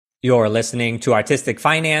You're listening to Artistic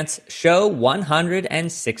Finance, show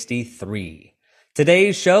 163.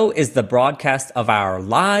 Today's show is the broadcast of our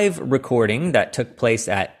live recording that took place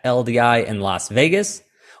at LDI in Las Vegas.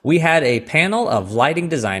 We had a panel of lighting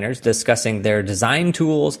designers discussing their design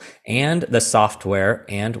tools and the software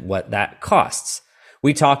and what that costs.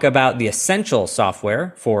 We talk about the essential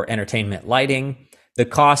software for entertainment lighting, the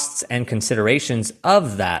costs and considerations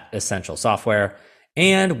of that essential software,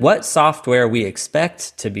 and what software we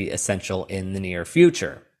expect to be essential in the near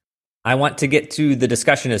future. I want to get to the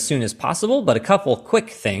discussion as soon as possible, but a couple quick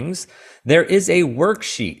things. There is a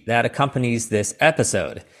worksheet that accompanies this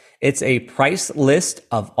episode. It's a price list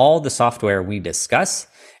of all the software we discuss.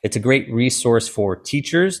 It's a great resource for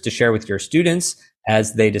teachers to share with your students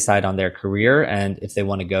as they decide on their career and if they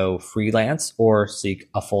want to go freelance or seek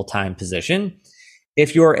a full-time position.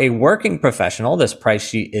 If you're a working professional, this price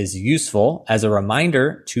sheet is useful as a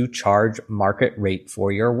reminder to charge market rate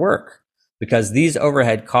for your work because these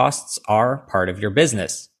overhead costs are part of your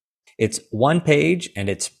business. It's one page and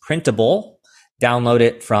it's printable. Download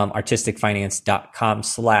it from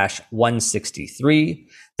artisticfinance.com/163.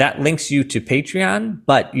 That links you to Patreon,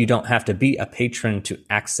 but you don't have to be a patron to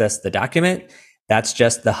access the document. That's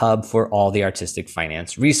just the hub for all the artistic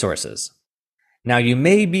finance resources. Now you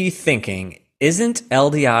may be thinking, isn't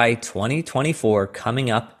LDI 2024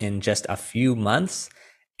 coming up in just a few months?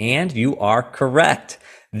 And you are correct.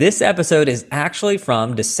 This episode is actually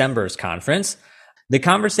from December's conference. The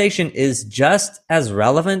conversation is just as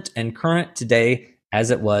relevant and current today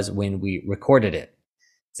as it was when we recorded it.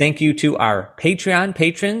 Thank you to our Patreon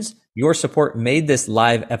patrons. Your support made this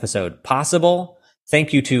live episode possible.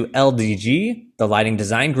 Thank you to LDG, the lighting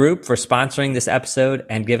design group, for sponsoring this episode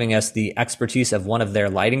and giving us the expertise of one of their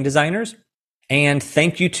lighting designers. And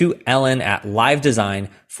thank you to Ellen at Live Design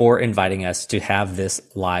for inviting us to have this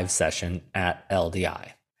live session at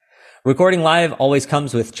LDI. Recording live always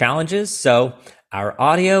comes with challenges, so our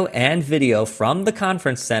audio and video from the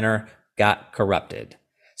conference center got corrupted.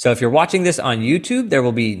 So if you're watching this on YouTube, there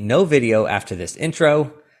will be no video after this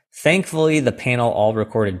intro. Thankfully, the panel all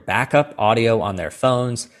recorded backup audio on their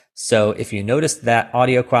phones, so if you noticed that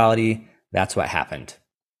audio quality, that's what happened.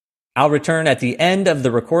 I'll return at the end of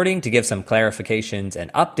the recording to give some clarifications and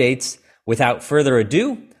updates. Without further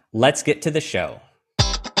ado, let's get to the show.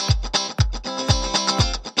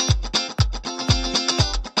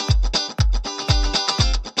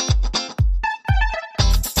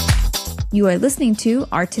 You are listening to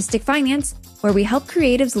Artistic Finance, where we help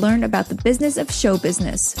creatives learn about the business of show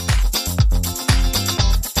business.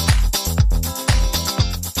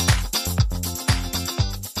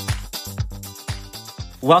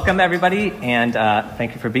 Welcome, everybody, and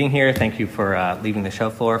thank you for being here. Thank you for leaving the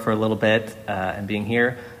show floor for a little bit and being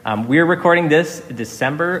here. We're recording this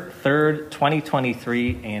December 3rd,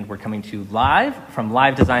 2023, and we're coming to you live from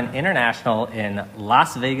Live Design International in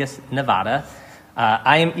Las Vegas, Nevada.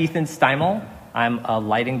 I am Ethan Steimel. I'm a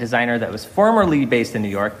lighting designer that was formerly based in New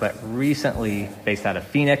York, but recently based out of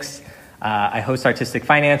Phoenix. I host Artistic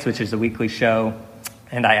Finance, which is a weekly show,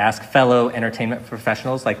 and I ask fellow entertainment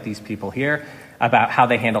professionals like these people here about how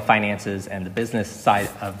they handle finances and the business side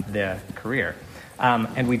of their career.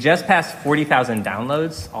 And we just passed 40,000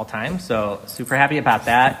 downloads all time, so super happy about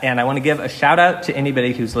that. And I want to give a shout out to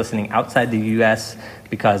anybody who's listening outside the US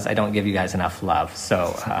because I don't give you guys enough love.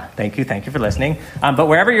 So thank you for listening. But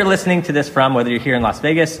wherever you're listening to this from, whether you're here in Las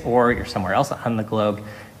Vegas or you're somewhere else on the globe,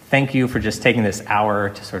 thank you for just taking this hour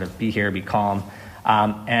to sort of be here, be calm.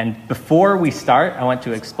 And before we start, I want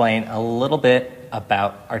to explain a little bit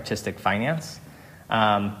about artistic finance.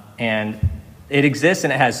 And it exists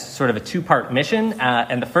and it has sort of a two-part mission.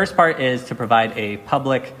 And the first part is to provide a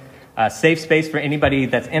public, safe space for anybody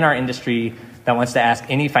that's in our industry that wants to ask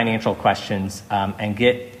any financial questions and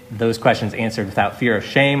get those questions answered without fear of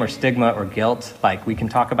shame or stigma or guilt. Like, we can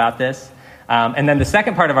talk about this. And then the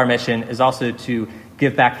second part of our mission is also to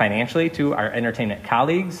give back financially to our entertainment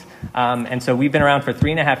colleagues. And so we've been around for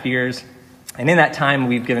 3.5 years. And in that time,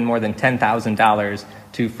 we've given more than $10,000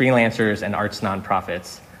 to freelancers and arts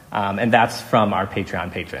nonprofits. And that's from our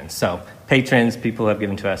Patreon patrons. So patrons, people who have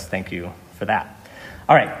given to us, thank you for that.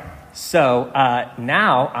 All right. So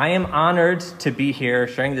now I am honored to be here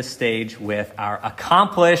sharing this stage with our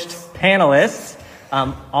accomplished panelists,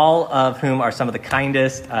 all of whom are some of the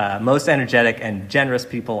kindest, most energetic, and generous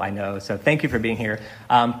people I know. So thank you for being here.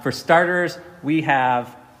 For starters, we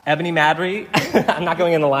have Ebony Madry. I'm not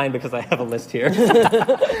going in the line because I have a list here.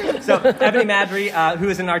 So Ebony Madry, who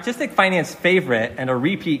is an artistic finance favorite and a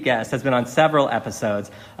repeat guest, has been on several episodes.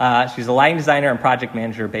 She's a lighting designer and project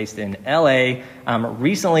manager based in LA,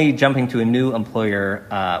 recently jumping to a new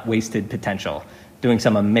employer, Wasted Potential. doing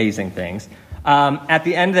some amazing things. At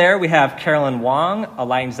the end there, we have Carolyn Wong, a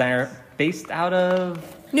lighting designer based out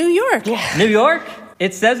of... New York. Yeah. New York?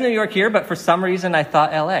 It says New York here, but for some reason I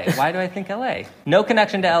thought LA. Why do I think LA? No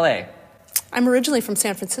connection to LA. I'm originally from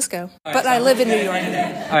San Francisco, but I live in New York.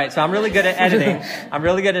 All right, so I'm really good at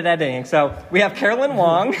editing. So we have Carolyn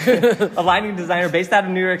Wong, a lighting designer based out of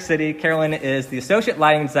New York City. Carolyn is the associate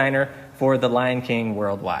lighting designer for The Lion King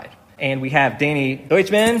Worldwide. And we have Dani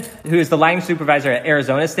Deutschmann, who is the lighting supervisor at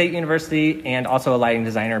Arizona State University and also a lighting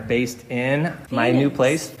designer based in my new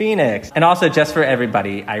place, Phoenix. And also, just for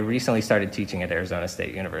everybody, I recently started teaching at Arizona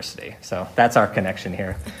State University. So that's our connection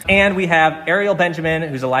here. And we have Ariel Benjamin,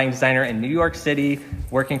 who's a lighting designer in New York City,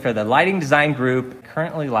 working for the lighting design group,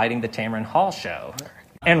 currently lighting the Tamron Hall show.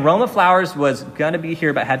 And Roma Flowers was going to be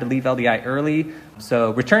here but had to leave LDI early.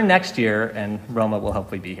 So return next year, and Roma will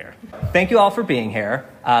hopefully be here. Thank you all for being here.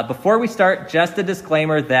 Before we start, just a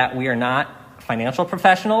disclaimer that we are not financial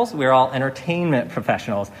professionals. We're all entertainment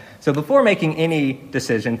professionals. So before making any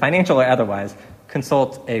decision, financial or otherwise,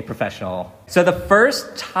 consult a professional. So the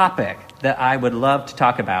first topic that I would love to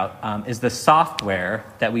talk about is the software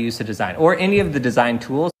that we use to design, or any of the design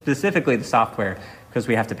tools, specifically the software, because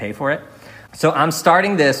we have to pay for it. So I'm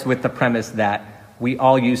starting this with the premise that we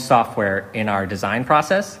all use software in our design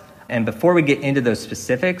process. And before we get into those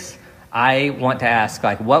specifics, I want to ask,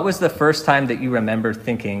 what was the first time that you remember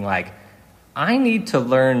thinking, I need to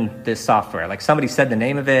learn this software? Like somebody said the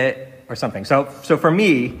name of it or something. So for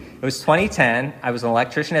me, it was 2010. I was an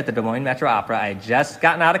electrician at the Des Moines Metro Opera. I had just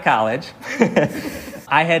gotten out of college.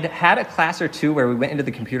 I had a class or two where we went into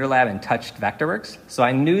the computer lab and touched Vectorworks. So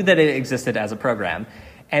I knew that it existed as a program.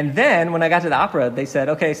 And then when I got to the opera, they said,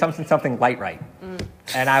 okay, something Lightwright.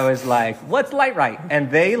 And I was like, what's Lightwright? And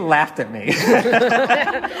they laughed at me.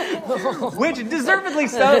 Which deservedly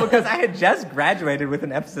so, because I had just graduated with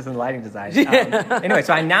an emphasis in lighting design. Anyway,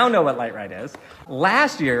 so I now know what Lightwright is.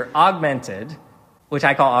 Last year, Augmented, which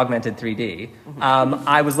I call Augmented 3D,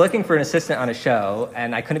 I was looking for an assistant on a show,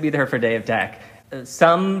 and I couldn't be there for Day of Tech.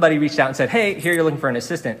 Somebody reached out and said, hey, here you're looking for an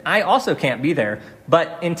assistant. I also can't be there,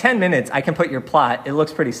 but in 10 minutes, I can put your plot. It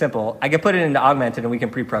looks pretty simple. I can put it into Augmented, and we can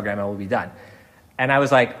pre-program it, and we'll be done. And I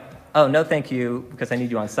was like, oh, no, thank you, because I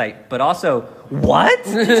need you on site. But also, what?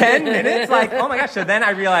 10 minutes? Oh, my gosh. So then I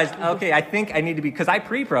realized, okay, I think I need to be, because I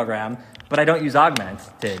pre-program, but I don't use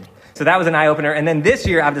Augmented. So that was an eye-opener. And then this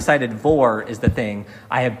year, I've decided VOR is the thing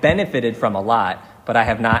I have benefited from a lot, but I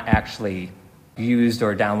have not actually used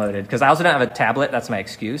or downloaded, because I also don't have a tablet. That's my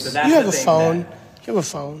excuse. So you have a phone. You have a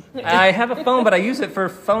phone. I have a phone, but I use it for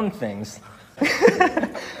phone things.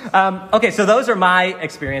 Okay, so those are my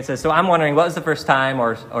experiences. So I'm wondering, what was the first time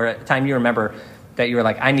or a time you remember that you were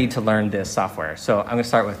like, I need to learn this software? So I'm going to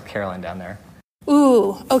start with Carolyn down there.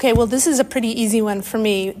 Ooh, okay, well, this is a pretty easy one for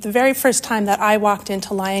me. The very first time that I walked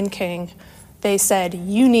into Lion King, they said,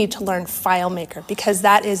 you need to learn FileMaker, because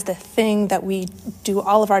that is the thing that we do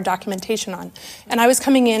all of our documentation on. And I was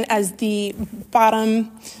coming in as the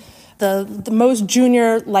bottom, the most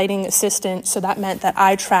junior lighting assistant, so that meant that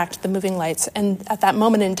I tracked the moving lights. And at that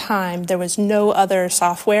moment in time, there was no other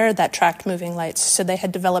software that tracked moving lights, so they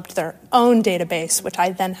had developed their own database, which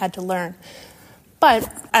I then had to learn. But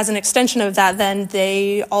as an extension of that, then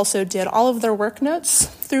they also did all of their work notes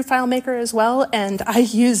through FileMaker as well, and I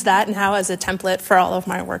use that now as a template for all of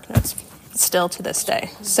my work notes, still to this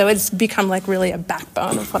day. So it's become really a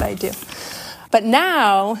backbone of what I do. But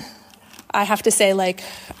now, I have to say,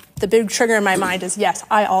 the big trigger in my mind is, yes,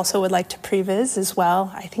 I also would like to Previz as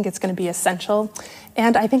well. I think it's going to be essential.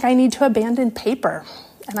 And I think I need to abandon paper.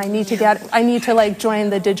 And I need to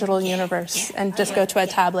join the digital universe and just go to a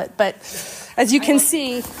tablet. But as you can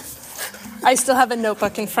see, I still have a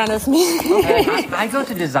notebook in front of me. I go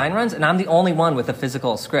to design runs, and I'm the only one with a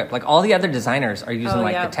physical script. All the other designers are using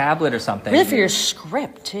the tablet or something. Really, for your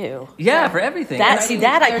script too. Yeah, for everything.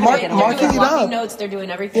 They're marking it up. Notes, they're doing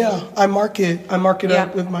everything. Yeah, I mark it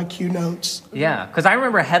up with my Q notes. Yeah, because I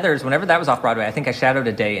remember Heather's, whenever that was off Broadway, I think I shadowed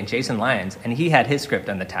a day in Jason Lyons, and he had his script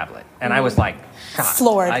on the tablet, and I was shocked.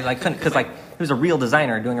 Floored. I couldn't, because he was a real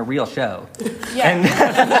designer doing a real show. Yeah.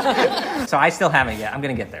 And so I still haven't yet. I'm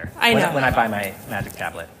going to get there. I know. When I buy my Magic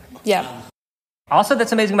tablet. Yeah. Also,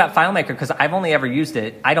 that's amazing about FileMaker, because I've only ever used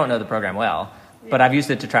it. I don't know the program well, but I've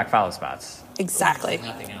used it to track follow spots. Exactly.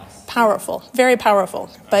 Nothing else. Powerful. Very powerful.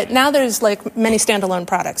 But now there's many standalone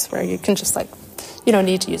products where you can just you don't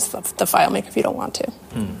need to use the FileMaker if you don't want to.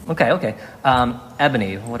 Okay.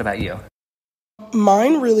 Ebony, what about you?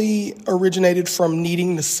 Mine really originated from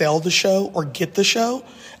needing to sell the show or get the show.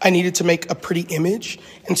 I needed to make a pretty image.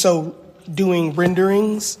 And so doing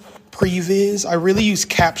renderings, Previz, I really use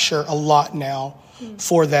Capture a lot now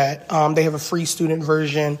for that. They have a free student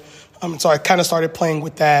version. So I kind of started playing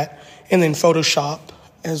with that. And then Photoshop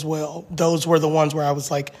as well. Those were the ones where I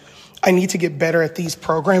was like, I need to get better at these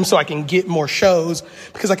programs so I can get more shows,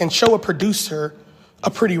 because I can show a producer a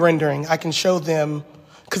pretty rendering. I can show them,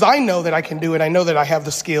 because I know that I can do it. I know that I have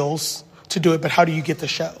the skills to do it, but how do you get the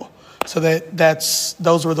show? So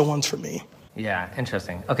those were the ones for me. Yeah,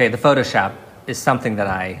 interesting. Okay, the Photoshop is something that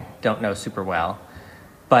I don't know super well,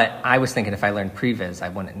 but I was thinking if I learned Previz, I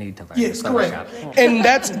wouldn't need to learn Photoshop. Correct. And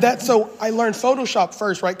that's so I learned Photoshop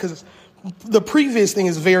first, right? Because the Previz thing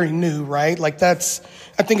is very new, right? Like I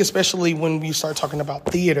think especially when you start talking about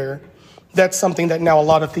theater, that's something that now a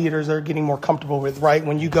lot of theaters are getting more comfortable with, right?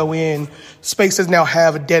 When you go in, spaces now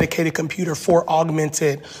have a dedicated computer for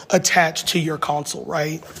Augmented attached to your console,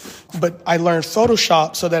 right? But I learned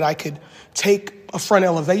Photoshop so that I could take a front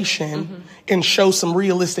elevation and show some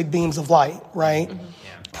realistic beams of light, right?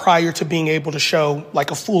 Prior to being able to show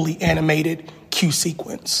like a fully animated Q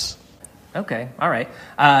sequence. Okay, all right.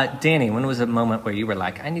 Dani, when was a moment where you were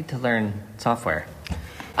like, I need to learn software?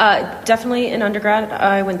 Definitely in undergrad.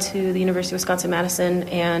 I went to the University of Wisconsin-Madison,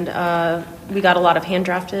 and we got a lot of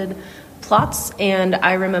hand-drafted plots, and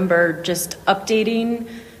I remember just updating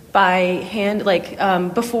by hand,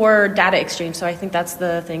 before data exchange. So I think that's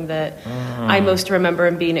the thing that I most remember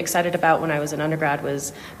and being excited about when I was in undergrad,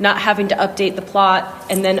 was not having to update the plot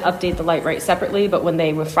and then update the Lightwright separately, but when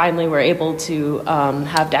they finally were able to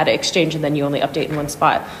have data exchange and then you only update in one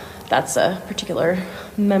spot. That's a particular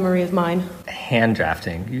memory of mine. Hand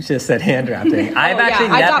drafting. You just said hand drafting. I've actually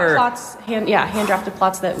never... I got plots, hand drafted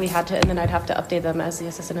plots that we had to, and then I'd have to update them as the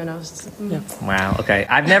assistant, and I was... Wow, okay.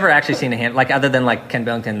 I've never actually seen a hand... other than Ken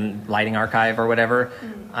Billington Lighting Archive or whatever,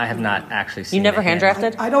 I have not actually seen. You never hand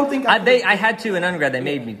drafted? I don't think I had to in undergrad. They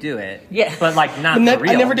made me do it. Yeah. But not for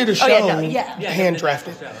real. I never did a show hand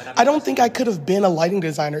drafted. I don't think I could have been a lighting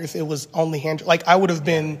designer if it was only hand. I would have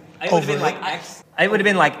been over it. X. It would have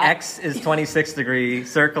been X is 26 degree,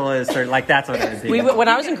 circle is 30, that's what it would be. When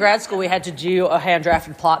I was in grad school, we had to do a hand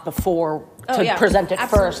drafted plot before to present it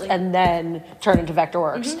first and then turn into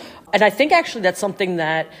Vectorworks. And I think actually that's something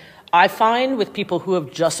that I find with people who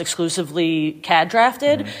have just exclusively CAD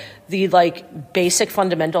drafted, the basic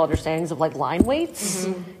fundamental understandings of line weights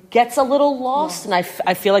gets a little lost, and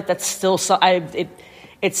I feel like that's still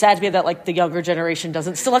it's sad to me that the younger generation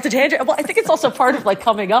doesn't still have to hand draft. Well, I think it's also part of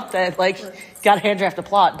coming up that got to hand draft a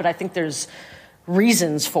plot, but I think there's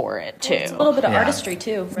reasons for it too. It's a little bit of artistry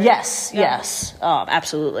too, right? Yes,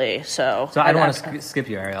 absolutely. So I don't want to skip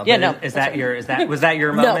you, Ariel. Yeah, no. Was that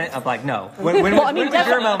your moment of no? When was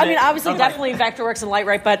your moment? I mean, obviously, definitely Vectorworks and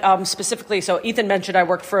Lightwright, but specifically, so Ethan mentioned I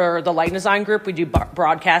work for the lighting design group. We do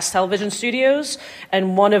broadcast television studios,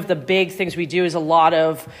 and one of the big things we do is a lot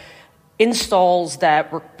of installs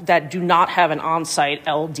that do not have an on-site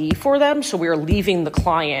LD for them, so we're leaving the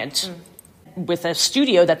client with a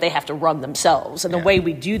studio that they have to run themselves. And the way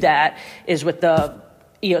we do that is with the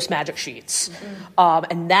EOS Magic Sheets.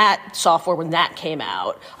 And that software, when that came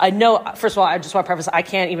out, I know, first of all, I just want to preface, I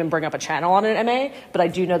can't even bring up a channel on an MA, but I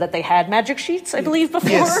do know that they had Magic Sheets, I believe,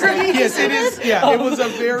 before. Yes, it is. Yeah, it was a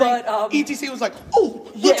very, ETC was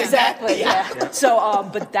look at that. Yeah. So,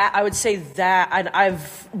 but that, I would say that,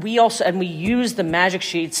 and we use the Magic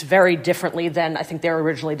Sheets very differently than I think they were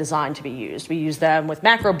originally designed to be used. We use them with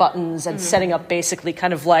macro buttons and setting up basically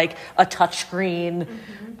kind of like a touchscreen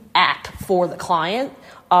app for the client.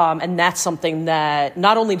 And that's something that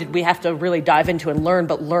not only did we have to really dive into and learn,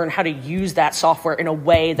 but learn how to use that software in a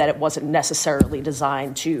way that it wasn't necessarily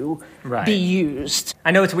designed to be used.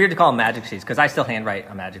 I know it's weird to call them Magic Sheets because I still handwrite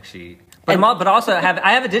a Magic Sheet. But also I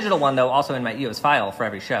have a digital one though, also in my EOS file for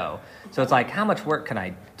every show. So it's how much work can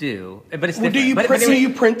I do? But it's different. Do you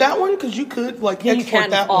print that one? Because you could export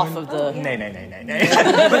that off one. Of the. No.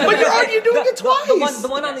 But you're already doing it twice. The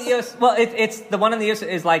one on the EOS. Well, it's the one on the EOS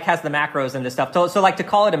is has the macros and this stuff. So to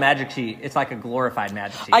call it a Magic Sheet, it's like a glorified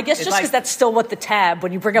Magic Sheet. I guess just because that's still what the tab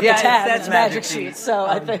when you bring up the tab, it's Magic Sheet. So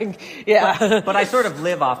I think But I sort of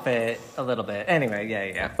live off it a little bit. Anyway,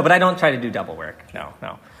 yeah. But I don't try to do double work.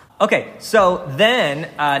 No. Okay, so then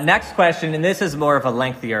next question, and this is more of a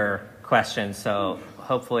lengthier question, so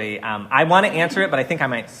hopefully I want to answer it, but I think I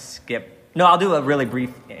might skip. No, I'll do a really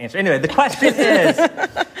brief answer. Anyway, the question is,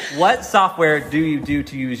 what software do you do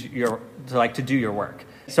to do your work?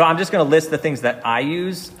 So I'm just going to list the things that I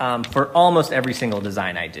use for almost every single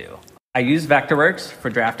design I do. I use Vectorworks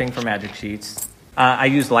for drafting for Magic Sheets. I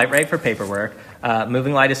use Lightwright for paperwork.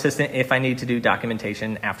 Moving Light Assistant if I need to do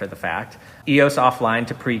documentation after the fact. EOS Offline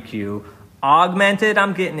to pre-queue. Augmented,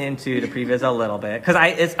 I'm getting into the Previz a little bit because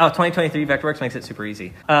 2023 Vectorworks makes it super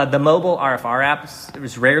easy. The mobile RFR apps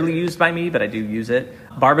is rarely used by me, but I do use it.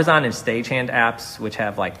 Barbizon and Stagehand apps, which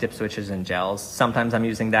have like dip switches and gels. Sometimes I'm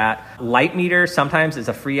using that. Lightmeter sometimes is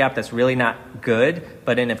a free app that's really not good,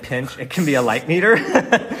 but in a pinch, it can be a light meter.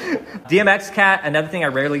 DMXCat, another thing I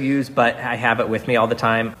rarely use, but I have it with me all the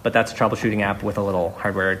time. But that's a troubleshooting app with a little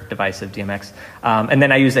hardware device of DMX. And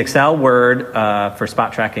then I use Excel, Word for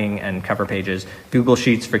spot tracking and cover pages, Google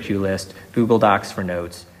Sheets for queue list, Google Docs for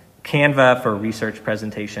notes, Canva for research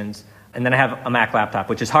presentations. And then I have a Mac laptop,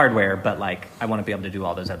 which is hardware, but like I want to be able to do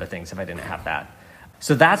all those other things if I didn't have that.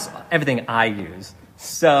 So that's everything I use.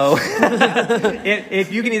 So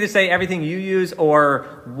if you can either say everything you use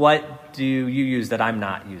or what do you use that I'm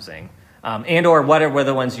not using, and or what are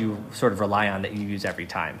the ones you sort of rely on that you use every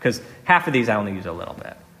time? Because half of these I only use a little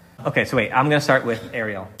bit. Okay, so wait, I'm going to start with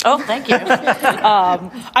Ariel. Oh, thank you.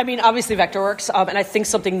 I mean, obviously Vectorworks, and I think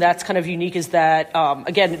something that's kind of unique is that,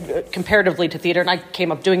 again, comparatively to theater, and I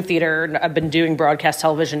came up doing theater, and I've been doing broadcast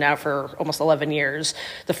television now for almost 11 years.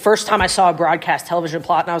 The first time I saw a broadcast television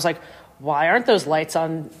plot, and I was like, why aren't those lights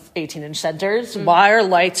on 18-inch centers? Why are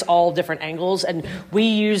lights all different angles? And we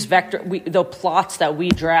use the plots that we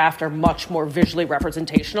draft are much more visually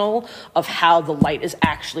representational of how the light is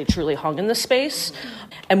actually truly hung in the space.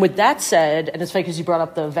 And with that said, and it's funny because you brought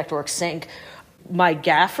up the Vectorworks sync, my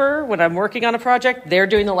gaffer, when I'm working on a project, they're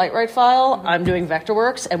doing the Lightwright file, I'm doing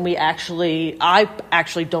Vectorworks, and I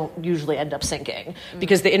actually don't usually end up syncing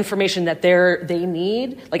because the information that they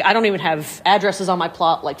need, like I don't even have addresses on my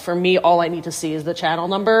plot. Like for me, all I need to see is the channel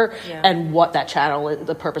number and what that channel is,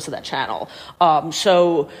 the purpose of that channel.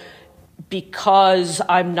 So because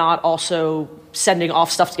I'm not also sending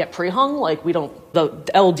off stuff to get pre-hung, like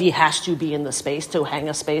the LD has to be in the space to hang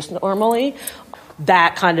a space normally.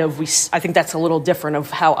 That kind of, I think that's a little different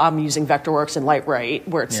of how I'm using Vectorworks and Lightwright,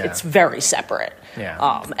 where it's very separate.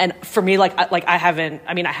 Yeah. And for me, I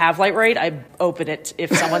have Lightwright. I open it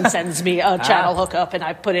if someone sends me a channel hookup, and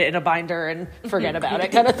I put it in a binder and forget about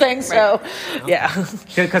it, kind of thing. So, yeah.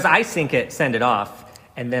 Because I sync it, send it off.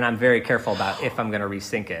 And then I'm very careful about if I'm going to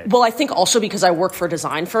resync it. Well, I think also because I work for a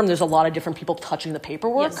design firm, there's a lot of different people touching the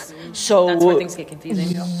paperwork. Yes. So that's where things get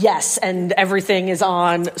confusing. Yes, and everything is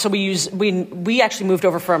on. So we actually moved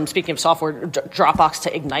over from, speaking of software, Dropbox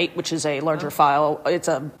to Ignite, which is a larger file. It's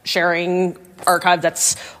a sharing archive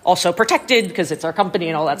that's also protected because it's our company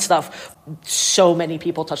and all that stuff. So many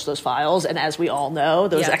people touch those files, and as we all know,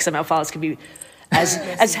 those XML files can be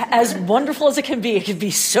as wonderful as it can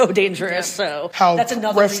be so dangerous. So how that's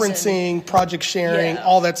another referencing, reason. Project sharing,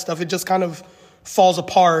 all that stuff, it just kind of falls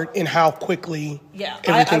apart in how quickly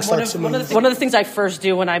everything starts to move. One of the things I first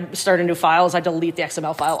do when I start a new file is I delete the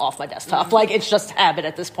XML file off my desktop. Like it's just habit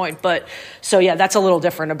at this point. But so yeah, that's a little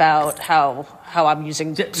different about how I'm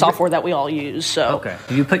using software that we all use. So okay,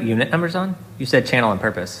 do you put unit numbers on? You said channel on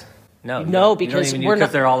purpose. No, because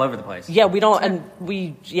they're all over the place. Yeah, we don't, and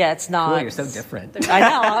it's not. Cool, you're so different. I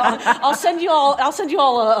know. I'll send you all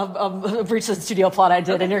a Recent Studio plot I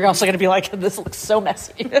did, and you're also going to be like, this looks so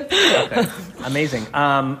messy. Okay. Amazing.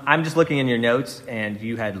 I'm just looking in your notes, and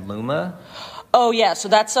you had Luma. Oh yeah, so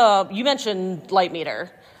that's you mentioned Lightmeter.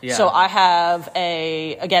 Yeah. So I have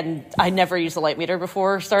I never used the Lightmeter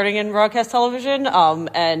before starting in broadcast television,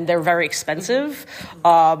 and they're very expensive.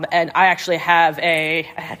 And I actually have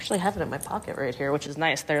it in my pocket right here, which is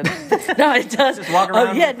nice. No, it does. Just walk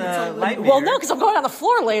around with the Lightmeter. Well, no, because I'm going on the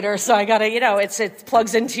floor later, so I gotta, it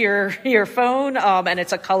plugs into your phone, and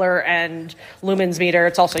it's a color and lumens meter.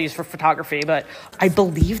 It's also used for photography, but I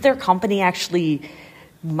believe their company actually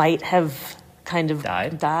might have kind of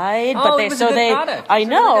died, but it was a good product. I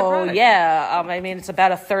know, yeah. I mean, it's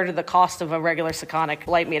about a third of the cost of a regular Sekonic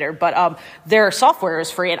light meter, but their software is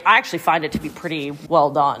free, and I actually find it to be pretty well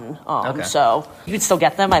done. So you can still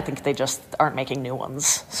get them. I think they just aren't making new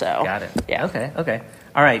ones. So got it. Yeah. Okay.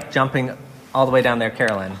 All right, jumping all the way down there,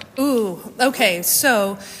 Carolyn. Ooh, okay.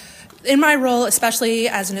 So in my role, especially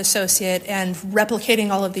as an associate and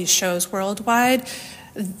replicating all of these shows worldwide,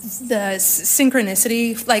 the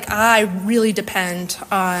synchronicity, I really depend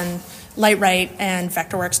on Lightwright and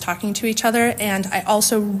Vectorworks talking to each other, and I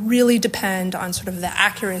also really depend on sort of the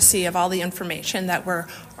accuracy of all the information that we're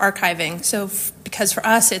archiving. So because for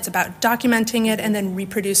us, it's about documenting it and then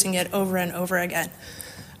reproducing it over and over again.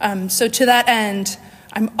 So to that end,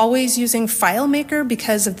 I'm always using FileMaker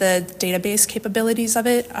because of the database capabilities of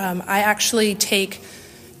it. I actually take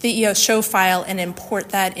the EOS show file and import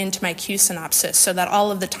that into my queue synopsis so that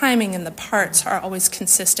all of the timing and the parts are always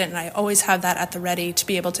consistent, and I always have that at the ready to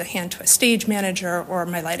be able to hand to a stage manager or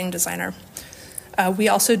my lighting designer. We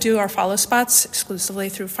also do our follow spots exclusively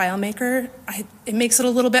through FileMaker. It makes it a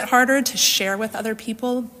little bit harder to share with other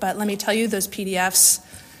people, but let me tell you, those PDFs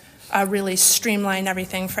really streamline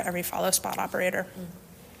everything for every follow spot operator.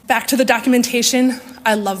 Back to the documentation,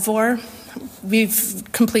 I love VOR. We've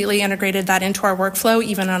completely integrated that into our workflow,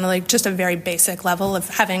 even on just a very basic level of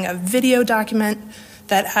having a video document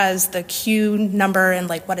that has the queue number and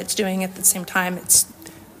what it's doing at the same time. It's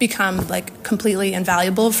become completely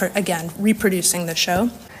invaluable for, again, reproducing the show.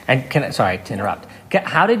 And sorry to interrupt.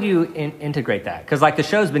 How did you integrate that? Because the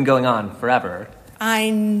show's been going on forever.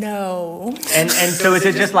 I know. And so is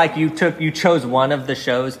it just you chose one of the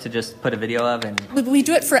shows to just put a video of? And we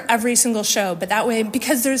do it for every single show, but that way,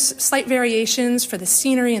 because there's slight variations for the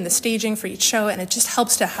scenery and the staging for each show, and it just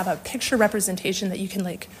helps to have a picture representation that you can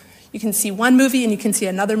you can see one movie and you can see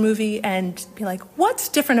another movie and be like, what's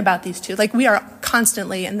different about these two? We are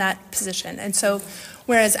constantly in that position. And so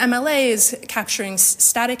whereas MLA is capturing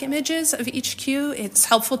static images of each queue, it's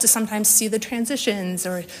helpful to sometimes see the transitions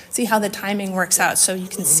or see how the timing works out so you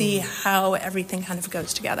can see how everything kind of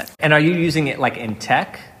goes together. And are you using it in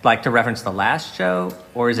tech, to reference the last show,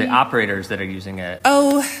 or is it operators that are using it?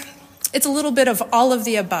 Oh, it's a little bit of all of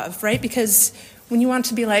the above, right? Because when you want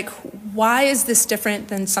to be why is this different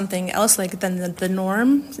than something else, than the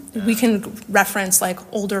norm? We can reference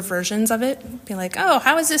older versions of it. Be oh,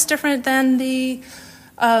 how is this different than the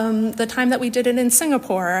time that we did it in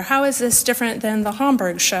Singapore? Or how is this different than the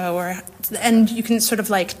Hamburg show? And you can sort of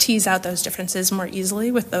tease out those differences more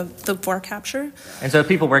easily with the VOR capture. And so if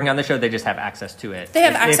people working on the show, they just have access to it. They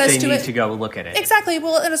have access to it. If they need to go look at it. Exactly.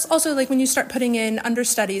 Well, it's also when you start putting in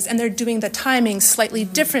understudies and they're doing the timing slightly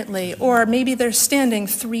differently, or maybe they're standing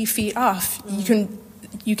 3 feet off,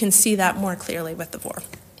 you can see that more clearly with the VOR.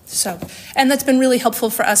 So, and that's been really helpful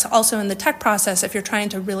for us also in the tech process. If you're trying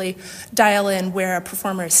to really dial in where a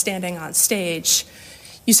performer is standing on stage,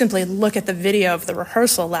 you simply look at the video of the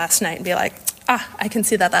rehearsal last night and be I can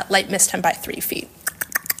see that light missed him by 3 feet.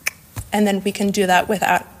 And then we can do that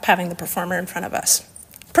without having the performer in front of us,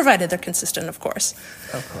 provided they're consistent, of course.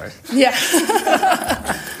 Of course. Yeah.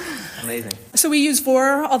 Amazing. So we use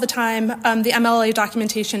VOR all the time. The MLA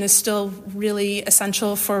documentation is still really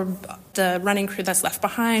essential for the running crew that's left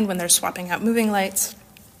behind when they're swapping out moving lights.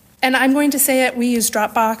 And I'm going to say it, we use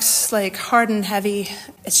Dropbox hard and heavy.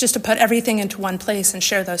 It's just to put everything into one place and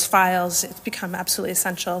share those files. It's become absolutely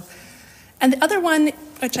essential. And the other one,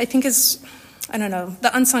 which I think is,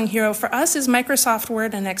 the unsung hero for us, is Microsoft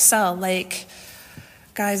Word and Excel.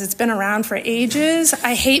 Guys, it's been around for ages.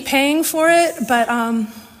 I hate paying for it, but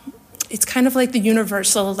it's kind of the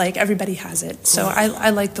universal, everybody has it. So I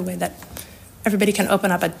like the way that everybody can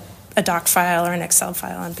open up a doc file or an Excel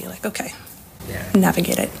file and be okay,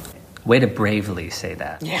 navigate it. Way to bravely say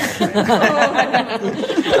that. Yeah.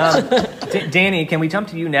 Dani, can we jump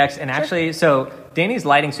to you next? And actually, so Dani's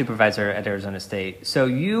lighting supervisor at Arizona State. So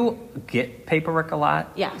you get paperwork a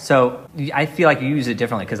lot? Yeah. So I feel you use it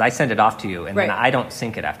differently because I send it off to you, and then I don't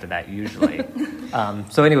sync it after that usually.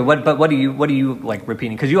 So anyway, what do you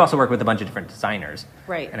repeating? Because you also work with a bunch of different designers,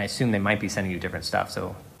 right? And I assume they might be sending you different stuff.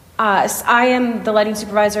 So. I am the lighting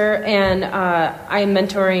supervisor, and I am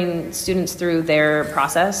mentoring students through their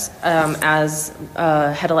process as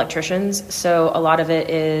head electricians. So a lot of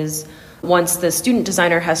it is once the student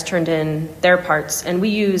designer has turned in their parts, and we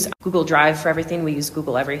use Google Drive for everything. We use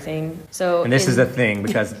Google Everything. And this is a thing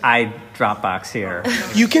because I Dropbox here.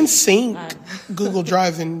 You can sync Google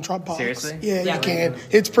Drive in Dropbox. Seriously? Yeah, you can.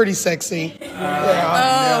 It's pretty sexy.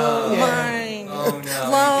 Oh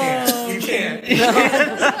no! You can't.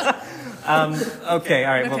 Okay,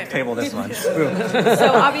 all right, we'll table this one.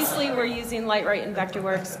 So obviously we're using Lightwright and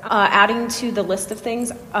Vectorworks. Adding to the list of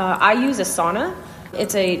things, I use Asana.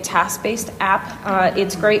 It's a task-based app.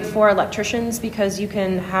 It's great for electricians because you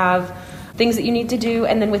can have things that you need to do,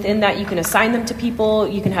 and then within that you can assign them to people,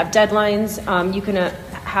 you can have deadlines, you can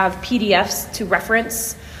have PDFs to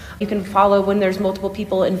reference. You can follow when there's multiple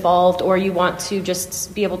people involved, or you want to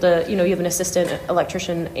just be able to, you have an assistant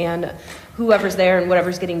electrician, and whoever's there and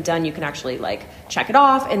whatever's getting done, you can actually check it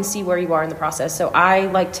off and see where you are in the process. So I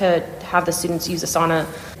like to have the students use Asana.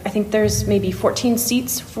 I think there's maybe 14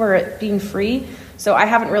 seats for it being free. So I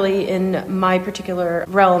haven't really, in my particular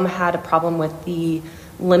realm, had a problem with the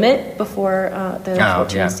limit before the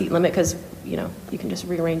 14-seat limit, because, you can just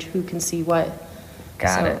rearrange who can see what.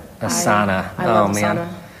 Got it. Asana. I love Asana.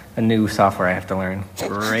 Man. A new software I have to learn.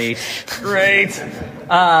 Great.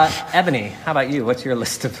 Ebony, how about you? What's your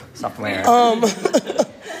list of software?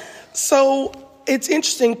 So it's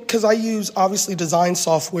interesting because I use obviously design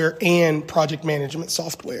software and project management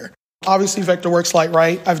software. Obviously, Vectorworks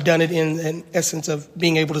Lightwright, I've done it in an essence of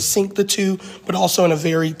being able to sync the two, but also in a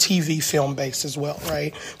very TV film base as well,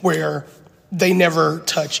 right? Where they never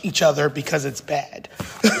touch each other because it's bad.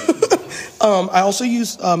 I also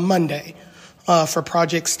use Monday for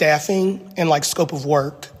project staffing and like scope of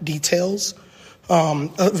work details.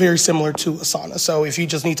 Very similar to Asana. So if you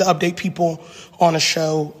just need to update people on a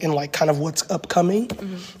show and like kind of what's upcoming,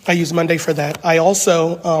 I use Monday for that. I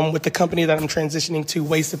also, with the company that I'm transitioning to,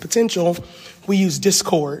 Wasted Potential, we use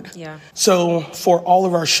Discord. Yeah. So for all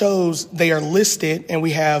of our shows, they are listed and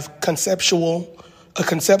we have a conceptual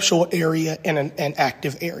area and an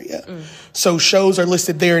active area. So shows are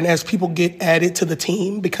listed there, and as people get added to the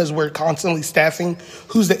team, because we're constantly staffing,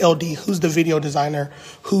 who's the LD, who's the video designer,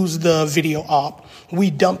 who's the video op, we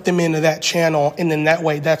dump them into that channel, and then that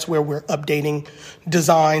way, that's where we're updating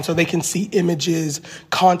design so they can see images,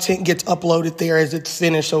 content gets uploaded there as it's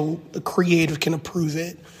finished so the creative can approve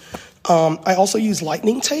it. I also use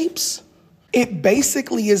lightning tapes. It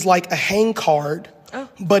basically is like a hang card,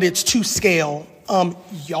 but it's to scale.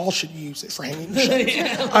 Y'all should use it for hanging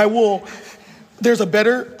shows. I will. There's a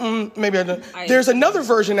better, maybe I don't. There's another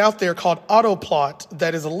version out there called AutoPlot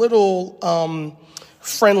that is a little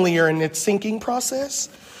friendlier in its syncing process,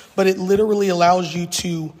 but it literally allows you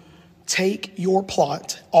to take your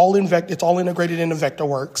plot, it's all integrated into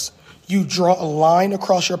Vectorworks. You draw a line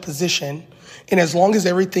across your position, and as long as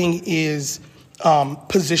everything is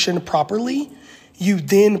positioned properly, you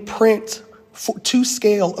then print to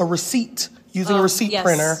scale a receipt using a receipt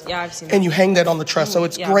printer, I've seen that. and you hang that on the truss. So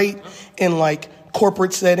it's great in like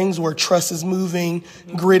corporate settings where truss is moving,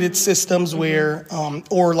 gridded systems where,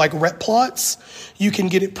 or like rep plots, you can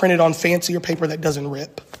get it printed on fancier paper that doesn't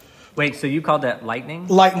rip. Wait, so you called that lightning?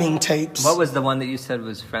 Lightning tapes. What was the one that you said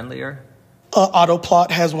was friendlier?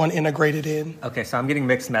 AutoPlot has one integrated in. Okay, so I'm getting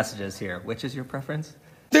mixed messages here. Which is your preference?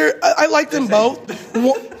 I like them both.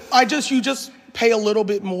 You just pay a little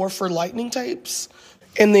bit more for lightning tapes.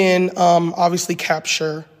 And then, obviously,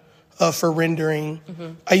 Capture for rendering.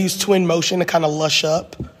 I use Twinmotion to kind of lush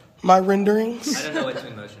up my renderings. I don't know what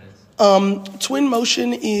Twinmotion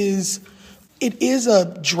is. Twinmotion is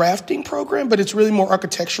a drafting program, but it's really more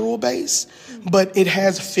architectural based. But it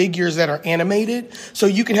has figures that are animated, so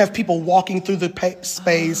you can have people walking through the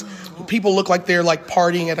space. People look like they're like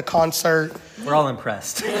partying at a concert. We're all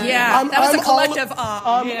impressed. Yeah, that was a collective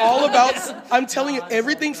awe. All about, I'm telling you,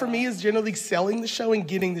 everything for me is generally selling the show and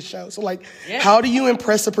getting the show. So like, how do you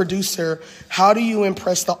impress a producer? How do you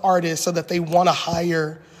impress the artist so that they want to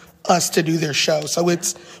hire us to do their show? So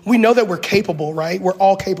we know that we're capable, right? We're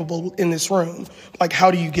all capable in this room. Like,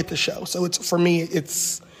 how do you get the show? So for me,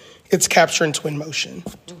 it's Capture and Twinmotion.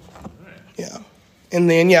 Yeah. And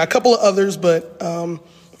then, a couple of others, but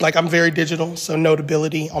like I'm very digital, so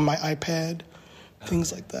Notability on my iPad,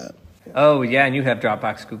 things like that. Oh, yeah, and you have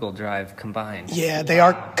Dropbox, Google Drive combined. Yeah, they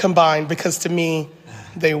are combined because to me,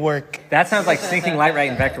 they work. That sounds like syncing Lightwright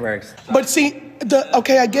and Vectorworks. But see,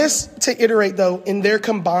 I guess to iterate though, in their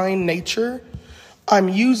combined nature, I'm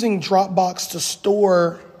using Dropbox to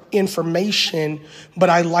store information, but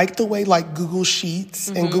I like the way like Google Sheets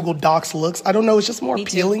and Google Docs looks. I don't know, it's just more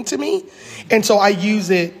appealing to me. And so I use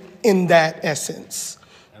it in that essence.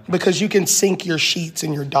 Because you can sync your sheets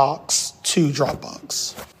and your docs to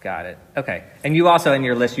Dropbox. Got it. Okay. And you also, in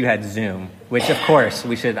your list, you had Zoom, which, of course,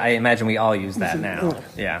 I imagine we all use that now.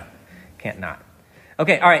 Yeah. Can't not.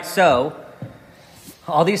 Okay. All right. So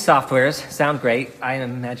all these softwares sound great. I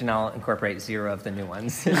imagine I'll incorporate 0 of the new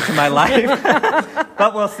ones into my life.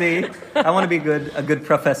 But we'll see. I want to be a good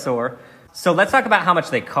professor. So let's talk about how much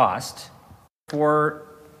they cost. For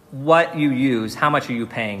what you use, how much are you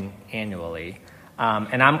paying annually?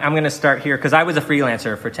 And I'm going to start here because I was a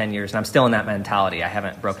freelancer for 10 years and I'm still in that mentality. I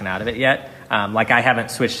haven't broken out of it yet. I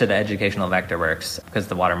haven't switched to the educational Vectorworks because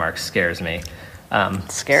the watermark scares me.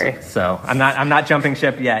 Scary. So I'm not jumping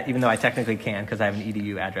ship yet, even though I technically can because I have an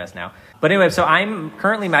EDU address now. But anyway, so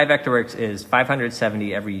currently my Vectorworks is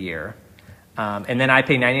 $570 every year. And then I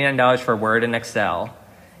pay $99 for Word and Excel.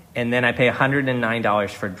 And then I pay $109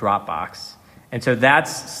 for Dropbox. And so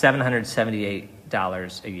that's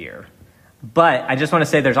 $778 a year. But I just want to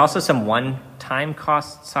say there's also some one-time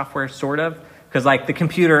cost software, sort of. Because like the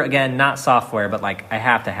computer, again, not software, but like I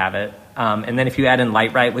have to have it. And then if you add in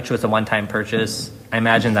Lightwright, which was a one-time purchase, I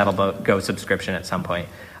imagine that'll go subscription at some point.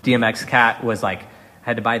 DMX Cat was like, I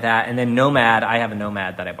had to buy that. And then Nomad, I have a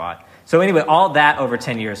Nomad that I bought. So anyway, all that over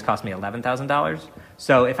 10 years cost me $11,000.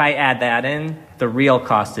 So if I add that in, the real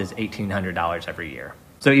cost is $1,800 every year.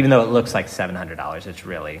 So even though it looks like $700, it's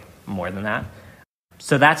really more than that.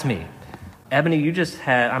 So that's me. Ebony, you just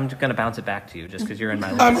had, I'm going to bounce it back to you just because you're in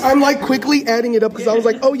my list. I'm like quickly adding it up because I was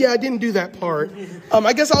like, oh yeah, I didn't do that part.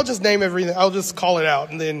 I guess I'll just name everything. I'll just call it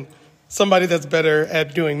out, and then somebody that's better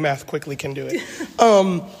at doing math quickly can do it.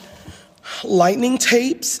 Lightning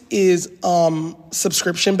Tapes is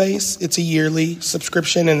subscription based. It's a yearly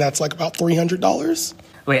subscription, and that's like about $300.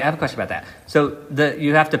 Wait, I have a question about that. So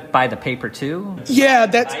you have to buy the paper too? Yeah,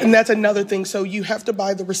 that's another thing. So you have to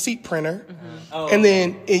buy the receipt printer, and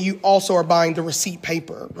then you also are buying the receipt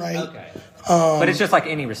paper, right? Okay. But it's just like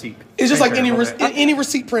any receipt. It's just like any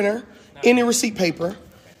receipt printer, any receipt paper.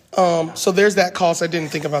 So there's that cost. I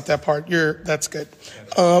didn't think about that part. That's good.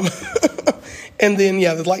 And then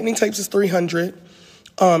the Lightning Tapes is $300.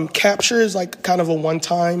 Capture is like kind of a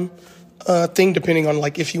one-time thing, depending on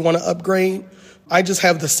like if you want to upgrade. I just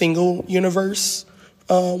have the single universe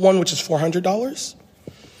one, which is $400.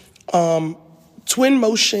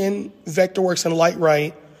 Twinmotion, Vectorworks, and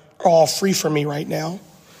Lightwright are all free for me right now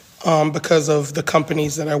because of the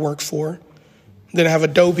companies that I work for. Then I have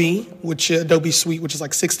Adobe Suite, which is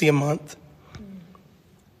like $60 a month.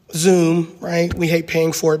 Zoom, right? We hate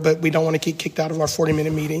paying for it, but we don't want to get kicked out of our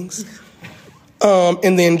 40-minute meetings.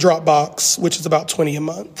 And then Dropbox, which is about $20 a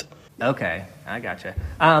month. Okay, I gotcha.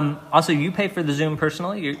 Also, you pay for the Zoom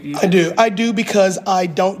personally? I do because I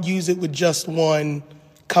don't use it with just one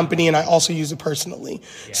company, and I also use it personally.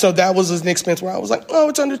 Yeah. So that was an expense where I was like, oh,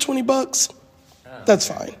 it's under $20. That's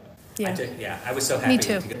fine. Yeah. I was so happy. Me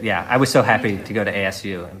too. I was so happy to go to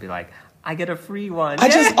ASU and be like, I get a free one. I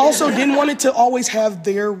just also didn't want it to always have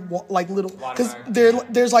their like little, because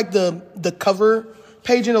there's like the cover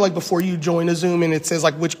page in it, like before you join a Zoom, and it says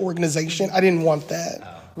like which organization. I didn't want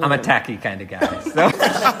that. I'm a tacky kind of guy. So.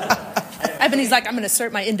 Ebony's like, I'm going to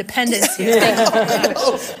assert my independence here.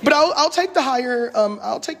 But I'll take the higher.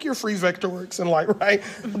 I'll take your free Vectorworks and Lightwright.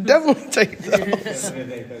 I'll definitely take those.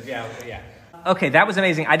 Yeah. Okay, that was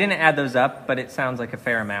amazing. I didn't add those up, but it sounds like a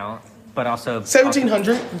fair amount. But also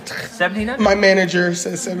 $1,700. $1,700. My manager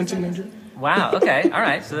says $1,700. Wow. Okay. All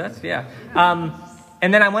right. So that's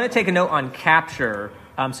and then I want to take a note on capture.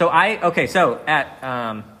 So at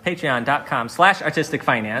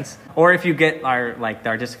patreon.com/artisticfinance, or if you get the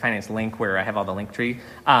Artistic Finance link where I have all the link tree,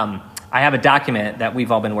 I have a document that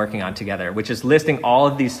we've all been working on together, which is listing all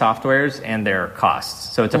of these softwares and their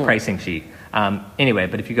costs. So it's a pricing sheet. Anyway,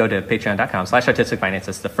 but if you go to patreon.com/artisticfinance,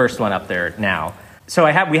 that's the first one up there now. So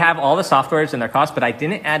we have all the softwares and their costs, but I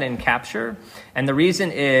didn't add in capture. And the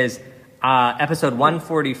reason is episode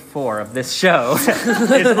 144 of this show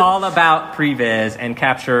is all about Previz and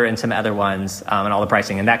capture and some other ones and all the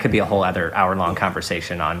pricing. And that could be a whole other hour-long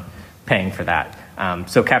conversation on paying for that.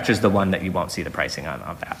 So capture is the one that you won't see the pricing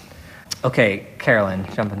on that. Okay, Carolyn,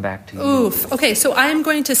 jumping back to you. Oof. Okay, so I'm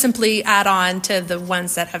going to simply add on to the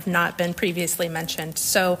ones that have not been previously mentioned.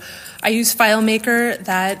 So I use Filemaker.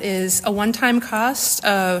 That is a one-time cost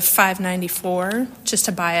of $5.94 just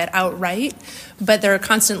to buy it outright, but they're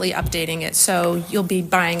constantly updating it. So you'll be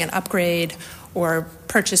buying an upgrade or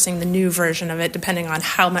purchasing the new version of it depending on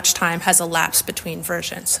how much time has elapsed between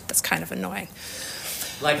versions. That's kind of annoying.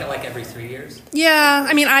 Like every 3 years? Yeah,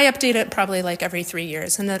 I mean, I update it probably like every 3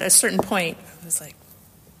 years. And at a certain point, I was like,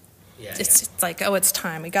 it's like, oh, it's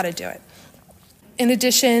time. We got to do it. In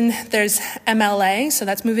addition, there's MLA, so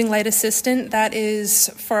that's Moving Light Assistant. That is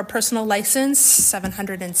for a personal license,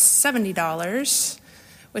 $770,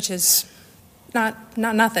 which is not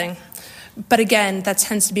nothing. But again, that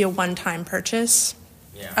tends to be a one-time purchase.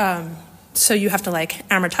 Yeah. So you have to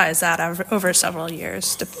amortize that over several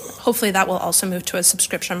years. Hopefully that will also move to a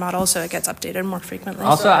subscription model so it gets updated more frequently.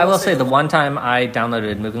 Also, I will say the one time I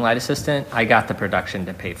downloaded Moving Light Assistant, I got the production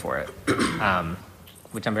to pay for it,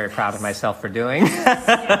 which I'm very proud of myself for doing.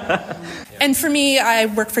 And for me, I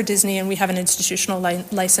work for Disney and we have an institutional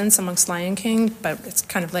license amongst Lion King, but it's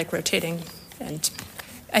kind of like rotating. And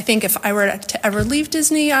I think if I were to ever leave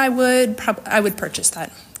Disney, I would purchase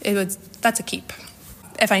that. That's a keep.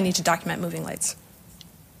 If I need to document moving lights.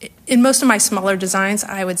 In most of my smaller designs,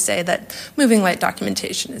 I would say that moving light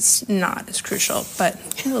documentation is not as crucial, but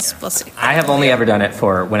we'll see. I have only ever done it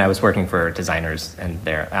for when I was working for designers, and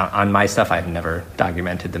on my stuff, I've never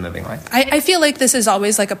documented the moving lights. I feel like this is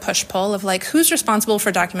always like a push-pull of who's responsible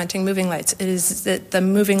for documenting moving lights? Is it the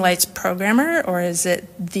moving lights programmer, or is it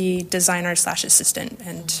the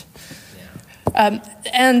designer/assistant? And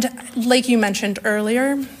like you mentioned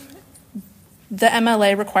earlier, the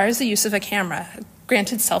MLA requires the use of a camera.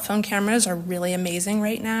 Granted, cell phone cameras are really amazing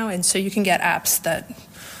right now, and so you can get apps that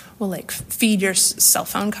will feed your cell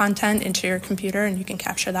phone content into your computer, and you can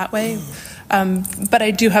capture that way. But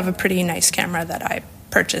I do have a pretty nice camera that I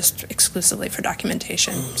purchased exclusively for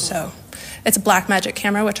documentation. So it's a Blackmagic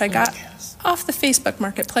camera, which I got off the Facebook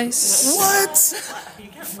Marketplace. What?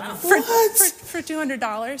 For $200.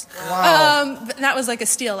 Wow. That was like a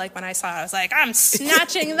steal. Like when I saw it, I was like, I'm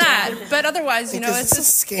snatching that. But otherwise, it's a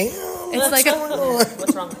scam. It's like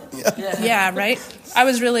What's wrong with it? yeah, right. I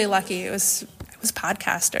was really lucky. It was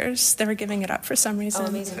podcasters. They were giving it up for some reason. Oh,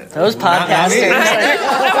 amazing. Those podcasters.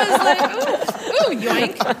 I was like, ooh,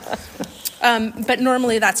 yoink. But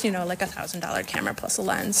normally that's, like $1,000 camera plus a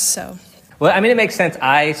lens. So. Well, I mean, it makes sense.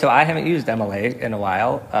 I haven't used MLA in a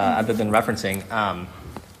while. I've been referencing.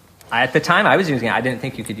 At the time I was using it, I didn't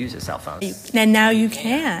think you could use a cell phone. And now you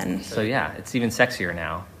can. So yeah, it's even sexier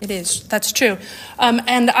now. It is. That's true.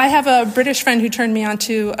 And I have a British friend who turned me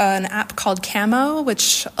onto an app called Camo,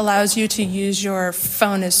 which allows you to use your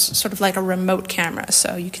phone as sort of like a remote camera.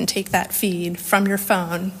 So you can take that feed from your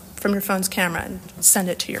phone's camera, and send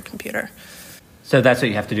it to your computer. So that's what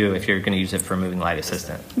you have to do if you're going to use it for Moving Light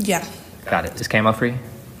Assistant. Yeah. Got it. Is Camo free?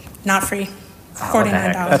 Not free.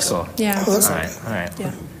 $49. That's cool. Yeah. Oh, that's all right.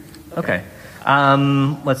 Yeah. Okay.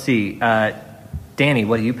 Let's see. Dani,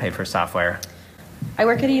 what do you pay for software? I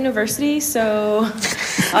work at a university, so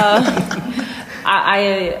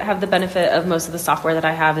I have the benefit of most of the software that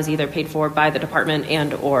I have is either paid for by the department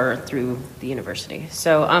and or through the university.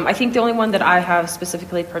 So I think the only one that I have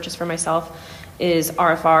specifically purchased for myself is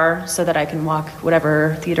RFR, so that I can walk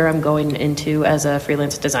whatever theater I'm going into as a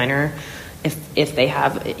freelance designer. If they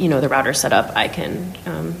have the router set up, I can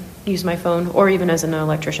use my phone, or even as an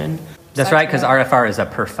electrician. That's right, because RFR is a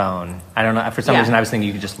per phone. I don't know. For some reason, I was thinking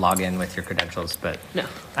you could just log in with your credentials, but no.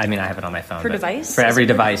 I mean, I have it on my phone. Per device? For every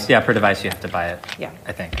device. Yeah, per device, you have to buy it. Yeah.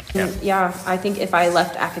 I think. Yeah, I think if I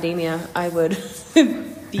left academia, I would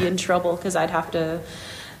be in trouble because I'd have to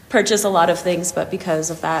purchase a lot of things, but because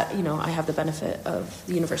of that, I have the benefit of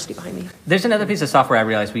the university behind me. There's another piece of software I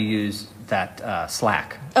realized we use that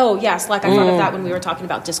Slack. Oh, yeah, Slack. I thought of that when we were talking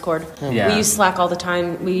about Discord. Yeah. We use Slack all the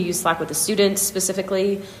time. We use Slack with the students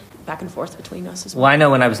specifically, back and forth between us as well. Well, I know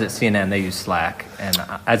when I was at CNN, they used Slack, and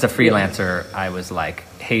as a freelancer, I was like,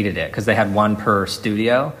 hated it, because they had one per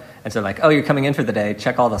studio. And so like, oh, you're coming in for the day,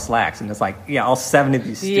 check all the Slacks. And it's like, all 7 of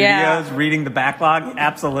these studios reading the backlog?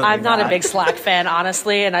 Absolutely I'm not a big Slack fan,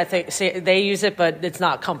 honestly. And I think they use it, but it's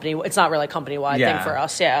not really a company-wide thing for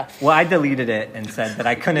us, Well, I deleted it and said that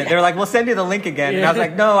I couldn't. They were like, we'll send you the link again. And I was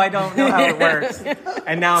like, no, I don't know how it works.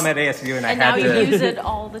 And now I'm at ASU and I had to. And now you use it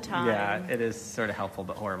all the time. Yeah, it is sort of helpful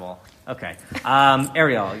but horrible. Okay.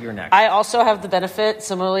 Ariel, you're next. I also have the benefit,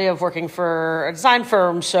 similarly, of working for a design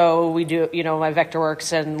firm. So we do, my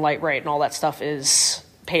Vectorworks and Lightwright and all that stuff is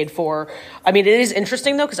paid for. I mean, it is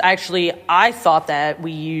interesting, though, because I thought that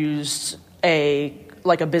we used a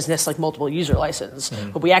business, multiple user license. Mm-hmm.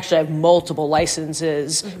 But we actually have multiple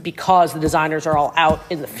licenses because the designers are all out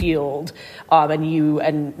in the field.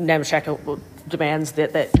 And Nemetschek demands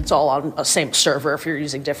that it's all on a same server if you're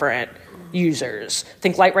using different users. I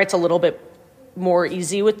think Lightwright's a little bit more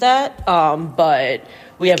easy with that, but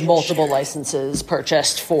we have multiple licenses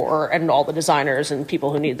purchased and all the designers and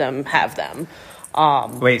people who need them have them.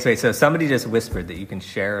 Wait, so somebody just whispered that you can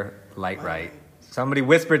share Lightwright. Somebody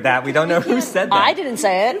whispered that. We don't know who said that. I didn't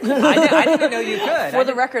say it. I didn't know you could. For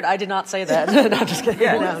the record, I did not say that. No, I'm just kidding.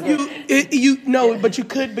 Yeah. But you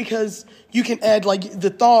could, because you can add, the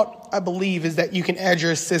thought, I believe, is that you can add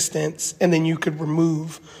your assistants and then you could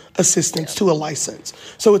remove assistants to a license.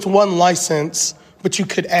 So it's one license, but you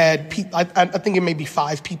could add, I think it may be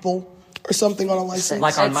 5 people or something on a license.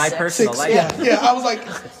 Like on my personal license? Yeah. I was like,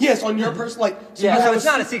 yes, on your personal, so it's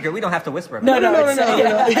not a secret. We don't have to whisper about it.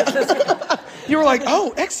 No. You were like,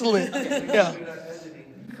 oh, excellent. Yeah.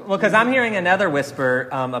 Well, because I'm hearing another whisper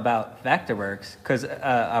about Vectorworks, because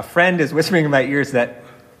a friend is whispering in my ears that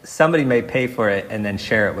somebody may pay for it and then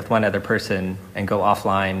share it with one other person and go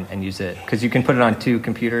offline and use it, because you can put it on 2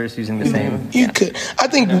 computers using the same. You could. I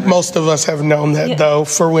think most of us have known that though.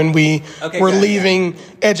 For when we were leaving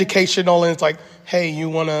educational, and it's like, hey, you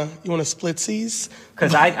wanna splitsies?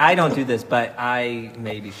 Because I don't do this, but I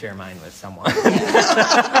maybe share mine with someone.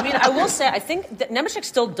 I mean, I will say, I think that Nemetschek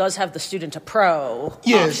still does have the student to pro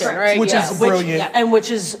option, right? Which is brilliant. And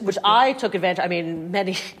which I took advantage. I mean,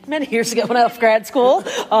 many years ago when I left grad school,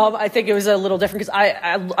 I think it was a little different because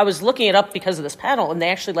I was looking it up because of this panel, and they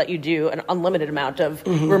actually let you do an unlimited amount of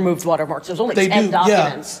removed watermarks. There's only 10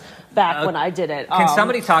 documents. Back when I did it. Can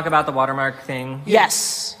somebody talk about the watermark thing?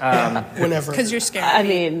 Yes. Whenever. Because you're scared. I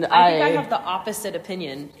mean, I think I have the opposite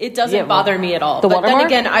opinion. It doesn't bother me at all. The but watermark? then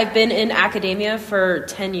again, I've been in academia for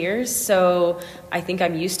 10 years, so I think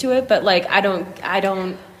I'm used to it. But I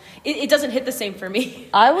don't. it doesn't hit the same for me.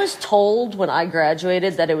 I was told when I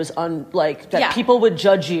graduated that it was people would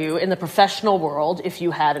judge you in the professional world if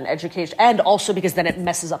you had an education, and also because then it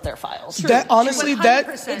messes up their files. That honestly,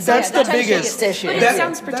 that's the biggest issue. But it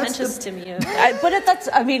sounds pretentious to me. But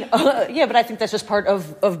I think that's just part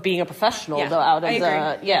of being a professional, though. Out of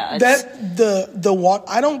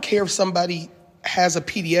I don't care if somebody has a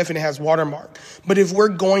PDF and it has watermark, but if we're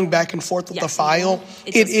going back and forth with the file,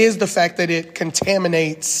 it is the fact that it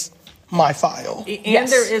contaminates my file. And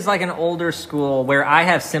there is like an older school where I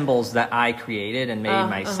have symbols that I created and made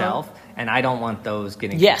myself, and I don't want those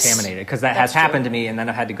getting contaminated, because that has happened to me, and then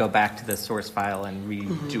I've had to go back to the source file and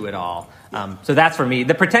redo it all. So that's for me.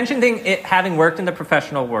 The pretension thing, having worked in the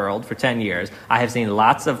professional world for 10 years, I have seen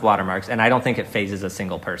lots of watermarks, and I don't think it phases a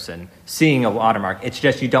single person seeing a watermark. It's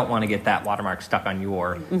just you don't want to get that watermark stuck on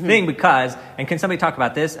your thing because, and can somebody talk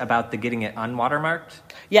about this, about the getting it unwatermarked?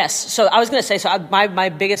 Yes. So I was going to say, my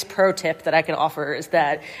biggest pro tip that I can offer is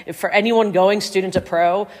that if for anyone going student to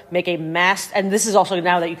pro, make a and this is also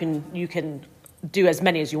now that you can do as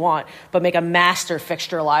many as you want, but make a master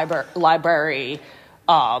fixture library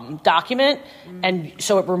document, and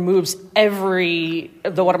so it removes the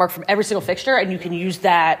watermark from every single fixture, and you can use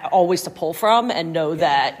that always to pull from and know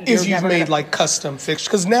that if you've made like custom fixtures.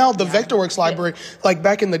 Because now the Vectorworks library, like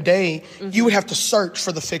back in the day, you would have to search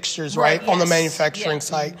for the fixtures, right, on the manufacturing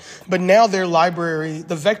site. But now their library,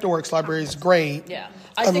 the Vectorworks library, is great. Yeah.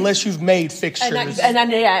 Unless you've made fixtures.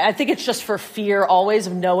 I think it's just for fear always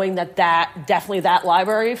of knowing that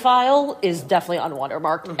library file is definitely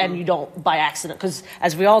unwatermarked, and you don't by accident, because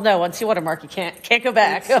as we all know, once you watermark, you can't go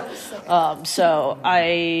back. And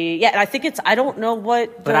I think I don't know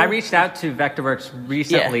what. But I reached out to Vectorworks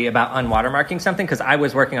recently about unwatermarking something, because I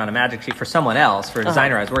was working on a magic sheet for someone else, for a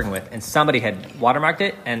designer I was working with, and somebody had watermarked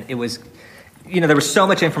it, and it was. There was so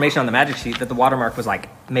much information on the magic sheet that the watermark was like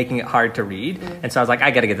making it hard to read. And so I was like,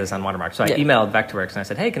 I got to get this unwatermarked. So I emailed Vectorworks and I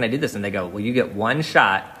said, hey, can I do this? And they go, well, you get one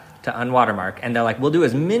shot to unwatermark. And they're like, we'll do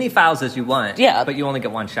as many files as you want, but you only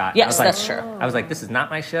get one shot. Yes, that's true. I was like, this is not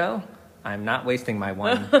my show. I'm not wasting my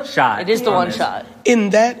one shot. It is the one shot.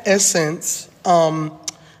 In that essence, I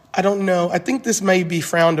don't know. I think this may be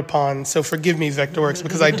frowned upon. So forgive me, Vectorworks,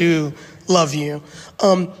 because I do love you.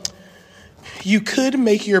 You could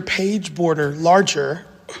make your page border larger.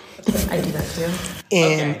 I do that too.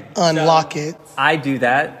 And unlock it. I do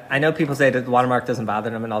that. I know people say that the watermark doesn't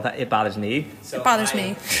bother them and all that. It bothers me. It bothers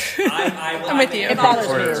me. I'm with you. It bothers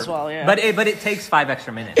me as well, yeah. But it takes 5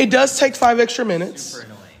 extra minutes. It does take 5 extra minutes. Super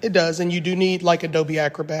annoying. It does, and you do need like Adobe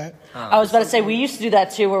Acrobat. I was about to say, we used to do that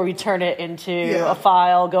too, where we turn it into a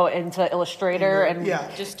file, go into Illustrator, and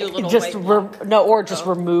just do a little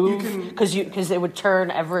remove, because it would turn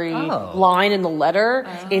every line in the letter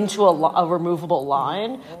into a removable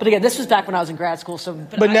line. But again, this was back when I was in grad school. So,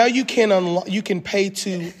 but now you can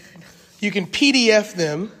PDF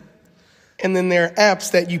them, and then there are apps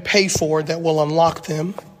that you pay for that will unlock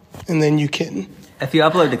them, and then you can. If you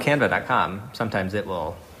upload to Canva.com, sometimes it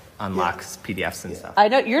will unlock PDFs and stuff. I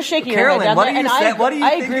know you're shaking Carolyn, your head down there. What are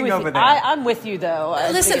you thinking over there? I'm with you though.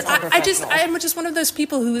 Listen, I'm just one of those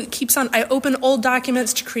people who keeps on. I open old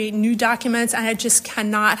documents to create new documents, and I just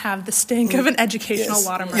cannot have the stink of an educational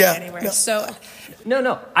watermark anywhere. No. So.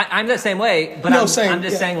 No. I'm the same way, but I'm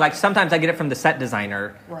just saying, like, sometimes I get it from the set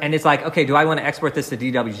designer, and it's like, okay, do I want to export this to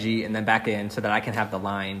DWG and then back in so that I can have the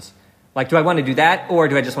lines? Like, do I want to do that, or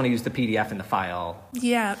do I just want to use the PDF in the file?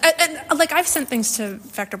 Yeah, and like, I've sent things to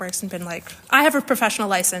Vectorworks and been like, I have a professional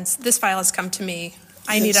license. This file has come to me.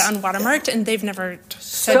 I need it unwatermarked, and they've never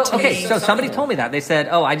said to me. So somebody told me that. They said,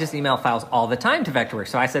 I just email files all the time to Vectorworks.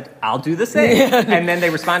 So I said, I'll do the same. And then they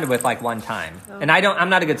responded with, like, one time. And I'm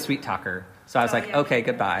not a good sweet talker. So I was like, okay,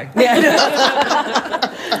 goodbye.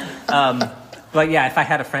 But yeah, if I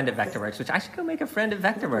had a friend at Vectorworks, which I should go make a friend at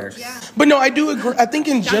Vectorworks. Yeah. But no, I do agree. I think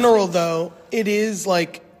in general, though, it is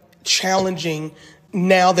like challenging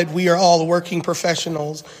now that we are all working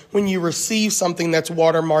professionals when you receive something that's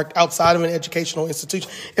watermarked outside of an educational institution.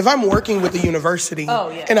 If I'm working with a university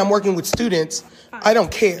and I'm working with students, I don't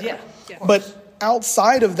care. Yeah. But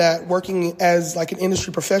outside of that, working as like an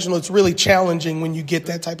industry professional, it's really challenging when you get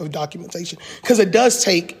that type of documentation, because it does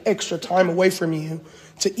take extra time away from you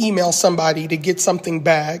to email somebody to get something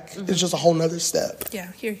back. It's just a whole nother step.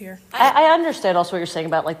 Yeah, here. I understand also what you're saying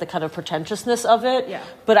about like the kind of pretentiousness of it. Yeah.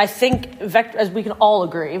 But I think, as we can all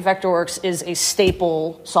agree, Vectorworks is a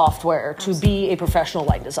staple software to be a professional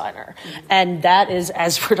light designer. And that is,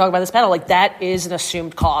 as we're talking about this panel, like that is an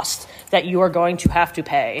assumed cost that you are going to have to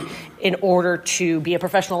pay in order to be a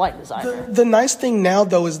professional light designer. The nice thing now,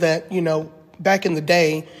 though, is that, back in the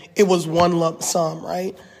day, it was one lump sum,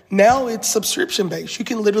 right? Now it's subscription based. You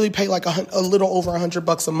can literally pay like a little over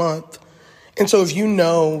 $100 a month. And so if you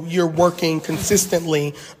know you're working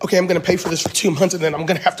consistently, okay, I'm going to pay for this for 2 months and then I'm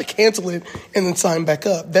going to have to cancel it and then sign back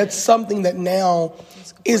up. That's something that now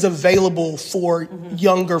is available for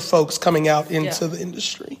younger folks coming out into the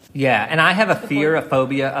industry. Yeah, and I have a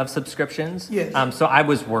phobia of subscriptions. Yes. So I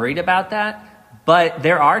was worried about that. But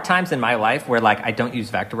there are times in my life where, like, I don't use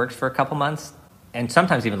Vectorworks for a couple months, and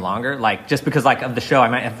sometimes even longer, like, just because, like, of the show, I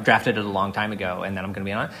might have drafted it a long time ago, and then I'm going to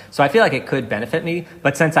be on it. So I feel like it could benefit me,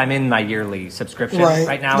 but since I'm in my yearly subscription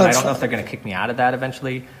right now, and I don't know if they're going to kick me out of that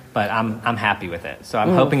eventually, but I'm happy with it. So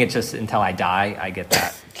I'm hoping it's just until I die, I get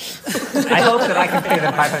that. I hope that I can pay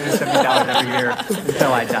them $570 every year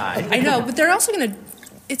until I die. I know, but they're also going to...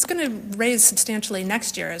 It's going to raise substantially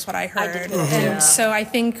next year, is what I heard. And so I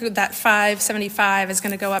think that $575 is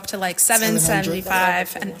going to go up to like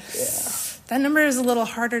 $775, and that number is a little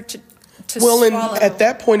harder to swallow. And at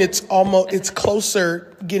that point, it's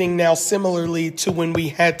closer getting now similarly to when we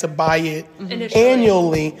had to buy it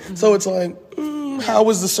annually. So it's like, how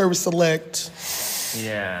was the service select?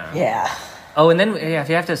 Yeah. Oh, and then if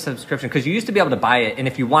you have to subscription, because you used to be able to buy it, and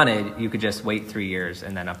if you wanted, you could just wait 3 years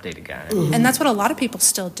and then update again. And that's what a lot of people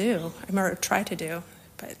still do, or try to do.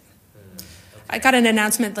 But I got an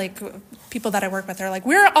announcement, like, people that I work with are like,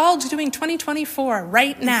 we're all doing 2024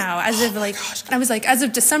 right now, as if, like, and I was like, as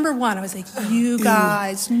of December 1, I was like, you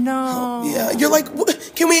guys, no. Yeah, you're like,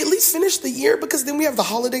 can we at least finish the year? Because then we have the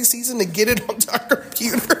holiday season to get it onto our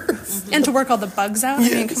computers. And to work all the bugs out?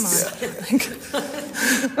 Yes. I mean, come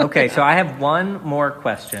on. Okay, so I have one more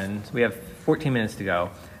question. We have 14 minutes to go.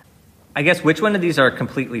 I guess which one of these are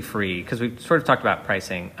completely free? Because we've sort of talked about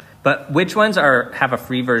pricing. But which ones have a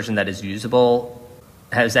free version that is usable?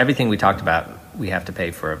 Has everything we talked about, we have to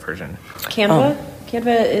pay for a version? Canva.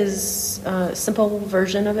 Canva is a simple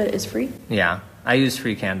version of it is free. Yeah, I use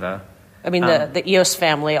free Canva. I mean, the EOS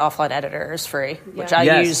family offline editor is free, which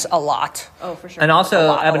I use a lot. Oh, for sure. And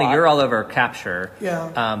also, Ebony, you're all over Capture.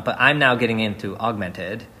 Yeah. But I'm now getting into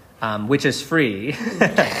Augmented, which is free.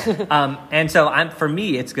 And so for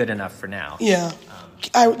me, it's good enough for now. Yeah.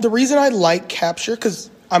 The reason I like Capture,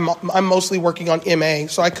 because I'm mostly working on MA,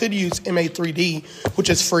 so I could use MA 3D,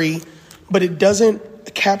 which is free, but it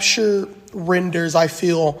doesn't capture renders, I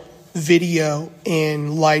feel, video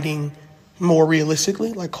and lighting more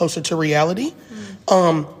realistically, like closer to reality.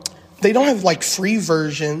 They don't have like free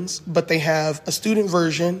versions, but they have a student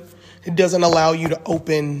version. It doesn't allow you to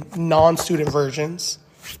open non-student versions.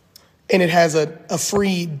 And it has a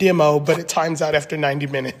free demo, but it times out after 90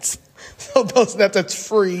 minutes. So that's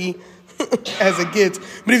free as it gets.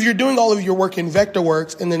 But if you're doing all of your work in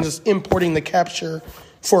Vectorworks and then just importing the capture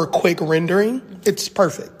for a quick rendering, it's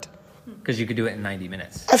perfect. Because you could do it in 90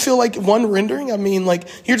 minutes. I feel like one rendering, I mean, like,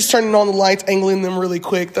 you're just turning on the lights, angling them really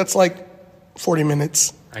quick. That's like 40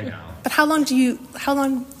 minutes. I know. But how long do you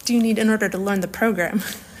need in order to learn the program?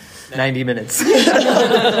 90 minutes.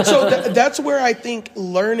 So that's where I think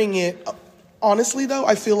learning it, honestly, though,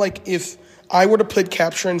 I feel like if I were to put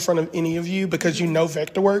Capture in front of any of you, because you know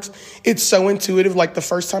Vectorworks, it's so intuitive. Like, the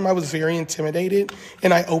first time I was very intimidated,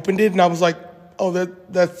 and I opened it, and I was like, oh,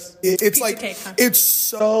 that's it. It's like, cake, huh? It's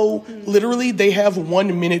so, literally, they have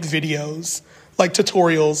 1 minute videos, like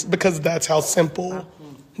tutorials, because that's how simple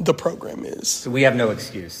the program is. So we have no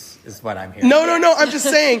excuse, is what I'm hearing. No. I'm just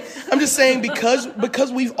saying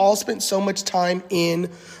because we've all spent so much time in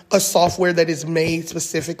a software that is made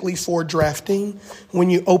specifically for drafting, when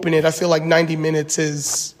you open it, I feel like 90 minutes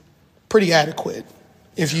is pretty adequate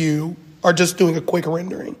if you are just doing a quick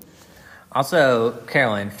rendering. Also,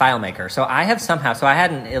 Carolyn, FileMaker. So I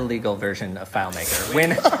had an illegal version of FileMaker.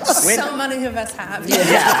 When so many of us have.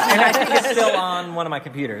 Yeah, and I think it's still on one of my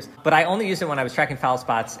computers. But I only used it when I was tracking file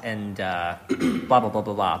spots and blah, blah, blah,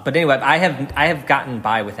 blah, blah. But anyway, I have gotten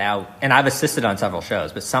by without, and I've assisted on several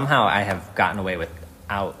shows, but somehow I have gotten away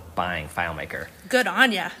without buying FileMaker. Good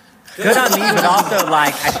on ya. Good on me, but also,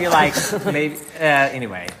 like, I feel like maybe,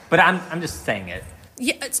 anyway. But I'm just saying it.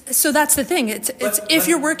 Yeah, so that's the thing. It's if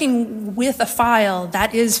you're working with a file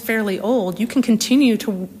that is fairly old, you can continue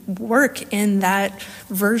to work in that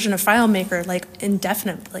version of FileMaker like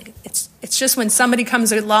indefinitely. It's just when somebody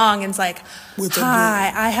comes along and is like,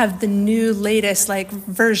 "Hi, I have the new latest like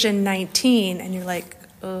version 19," and you're like,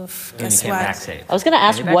 "Oof, guess what?" I was going to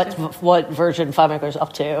ask what version FileMaker is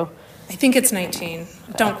up to. I think it's 19.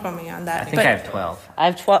 Don't quote me on that. I think I have 12. I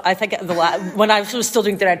have 12. I think when I was still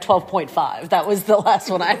doing that, I had 12.5. That was the last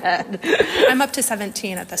one I had. I'm up to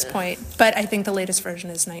 17 at this point, but I think the latest version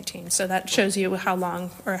is 19. So that shows you how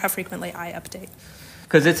long or how frequently I update.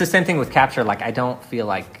 Because it's the same thing with Capture. Like, I don't feel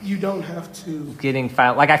like You don't have to. getting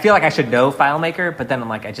file. Like, I feel like I should know FileMaker, but then I'm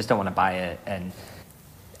like, I just don't want to buy it. And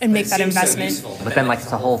make that investment. but then like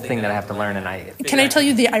it's a whole thing that I have to learn. And Can I tell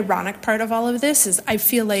you the ironic part of all of this is I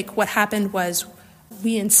feel like what happened was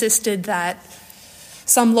we insisted that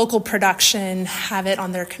some local production have it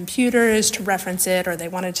on their computers to reference it, or they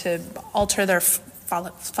wanted to alter their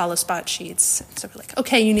follow spot sheets. So we're like,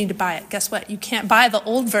 okay, you need to buy it. Guess what? You can't buy the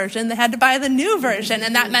old version. They had to buy the new version,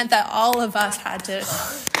 and that meant that all of us had to.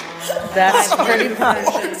 That's pretty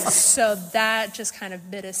much. So that just kind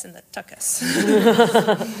of bit us and that took us.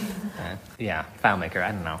 yeah, FileMaker.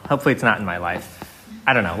 I don't know. Hopefully, it's not in my life.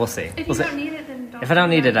 I don't know. We'll see. If We'll you see. don't need it, then don't. If I don't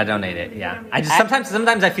need it, I don't need it. Yeah. I just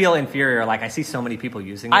sometimes I feel inferior. Like I see so many people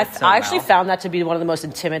using it. I actually found that to be one of the most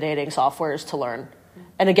intimidating softwares to learn.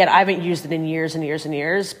 And again, I haven't used it in years and years and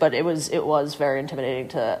years, but it was very intimidating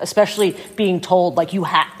to, especially being told like you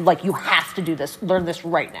have to do this, learn this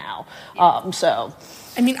right now. So.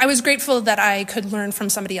 I mean, I was grateful that I could learn from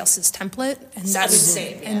somebody else's template, and that's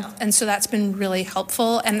and so that's been really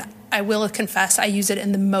helpful. And I will confess, I use it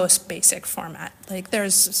in the most basic format. Like,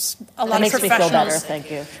 there's a lot of professionals. That makes me feel better.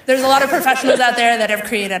 Thank you. There's a lot of professionals out there that have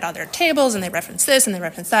created other tables, and they reference this and they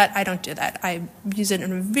reference that. I don't do that. I use it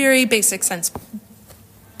in a very basic sense,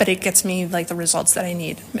 but it gets me like the results that I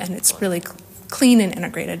need, and it's really clean and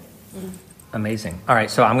integrated. Amazing. All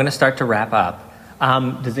right, so I'm going to start to wrap up.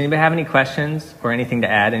 Does anybody have any questions or anything to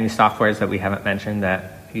add? Any softwares that we haven't mentioned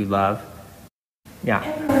that you love? Yeah.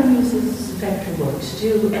 Everyone uses Vectorworks.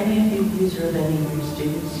 Do any of you users or any of your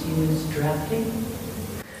students use drafting?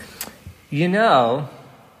 You know,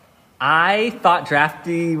 I thought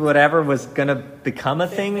Drafty whatever was going to become a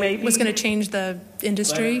thing, maybe. Was going to change the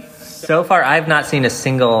industry. So far, I've not seen a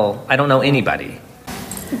single, I don't know anybody.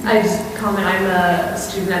 I just comment, I'm a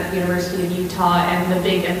student at the University of Utah, and the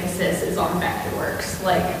big emphasis is on Vectorworks.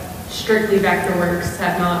 Like, strictly Vectorworks,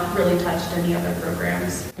 have not really touched any other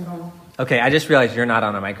programs. Okay, I just realized you're not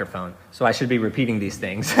on a microphone, so I should be repeating these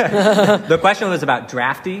things. The question was about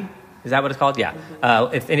Drafty. Is that what it's called? Yeah.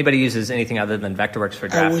 If anybody uses anything other than Vectorworks for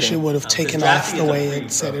drafting. I wish it would have taken off the way it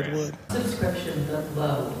said it would. Subscription, but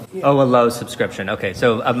low. Oh, a low subscription. Okay,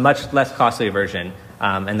 so a much less costly version.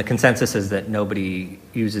 And the consensus is that nobody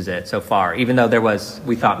uses it so far, even though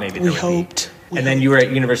we thought maybe there would be. We hoped. And then you were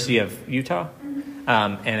at University of Utah,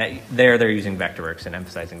 and they're using Vectorworks and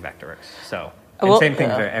emphasizing Vectorworks. So. And same thing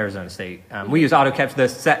for Arizona State. We use AutoCAD. The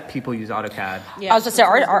set people use AutoCAD. Yeah. I was going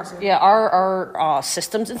to say, our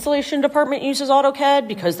systems installation department uses AutoCAD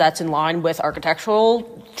because that's in line with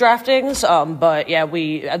architectural draftings. But yeah,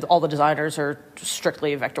 all the designers are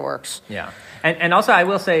strictly Vectorworks. Yeah. And also, I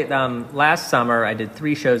will say, last summer I did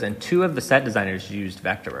 3 shows, and 2 of the set designers used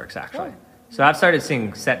Vectorworks, actually. So I've started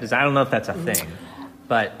seeing set design. I don't know if that's a thing.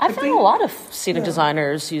 But I found a lot of scenic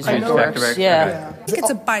designers use Vectorworks. Yeah. I think it's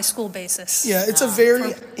a by school basis. Yeah, it's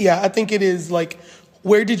I think it is like,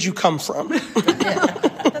 where did you come from?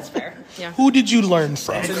 That's fair. Yeah. Who did you learn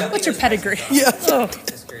from? What's your pedigree? Yeah.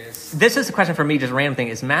 this is a question for me, just random thing.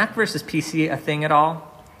 Is Mac versus PC a thing at all?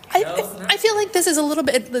 I feel like this is a little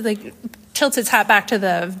bit like tilts its hat back to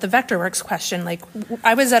the Vectorworks question. Like,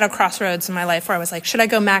 I was at a crossroads in my life where I was like, should I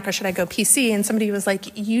go Mac or should I go PC? And somebody was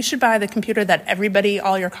like, you should buy the computer that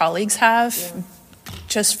all your colleagues have,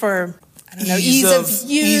 just for, I don't know, ease of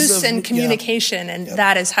use and communication. And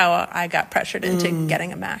that is how I got pressured into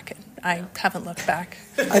getting a Mac. And I haven't looked back.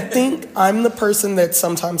 I think I'm the person that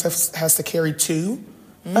sometimes has to carry 2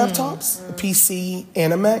 laptops, a PC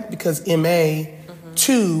and a Mac, because MA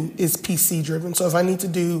 2 is PC driven. So if I need to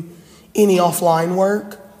do any offline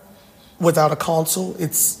work without a console,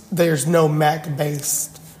 there's no Mac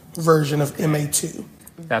based version of MA2.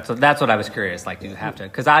 That's what I was curious. Like, do you have to?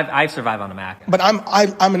 Because I survive on a Mac. But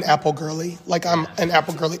I'm an Apple girly. Like, I'm an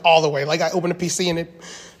Apple girly all the way. Like, I open a PC and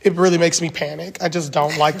it really makes me panic. I just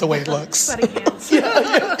don't like the way it looks.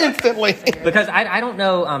 yeah, instantly. Because I don't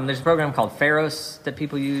know. There's a program called Pharos that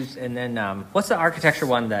people use, and then what's the architecture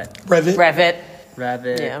one that Revit.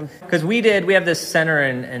 Yeah. Because we have this center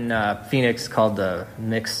in Phoenix called the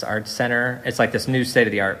Mixed Arts Center. It's like this new state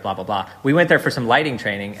of the art, blah blah blah. We went there for some lighting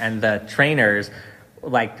training, and the trainers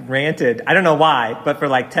like ranted. I don't know why, but for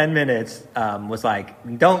like 10 minutes was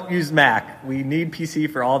like, don't use Mac. We need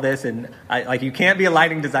PC for all this, and you can't be a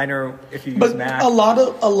lighting designer if you use Mac. A lot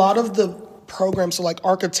of the programs, so like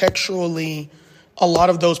architecturally, a lot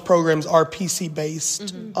of those programs are PC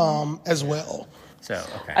based as well. So,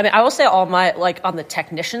 okay. I mean, I will say on the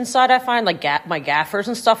technician side, I find my gaffers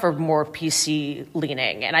and stuff are more PC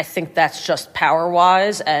leaning. And I think that's just power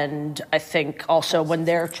wise. And I think also when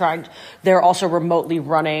they're also remotely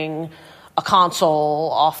running a console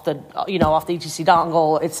off the ETC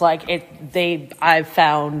dongle. It's like I've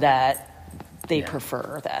found that they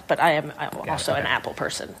prefer that, but I'm also an Apple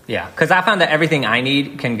person. Yeah, because I found that everything I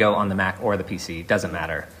need can go on the Mac or the PC. Doesn't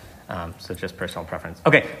matter. So just personal preference.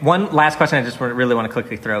 Okay, one last question I just really want to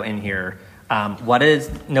quickly throw in here.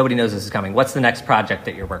 Nobody knows this is coming. What's the next project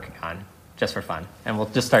that you're working on, just for fun? And we'll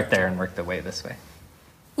just start there and work the way this way.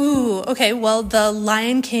 Ooh, okay. Well, the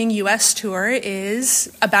Lion King US tour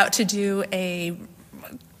is about to do a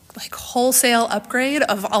wholesale upgrade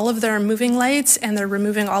of all of their moving lights, and they're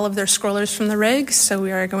removing all of their scrollers from the rig. So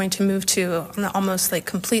we are going to move to an almost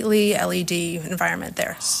completely LED environment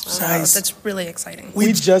there. So nice. That's really exciting.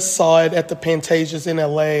 We just saw it at the Pantages in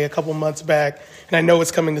LA a couple months back, and I know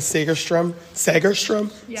it's coming to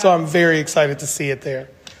Segerstrom. Yeah. So I'm very excited to see it there.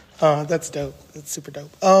 That's dope. That's super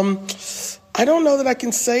dope. I don't know that I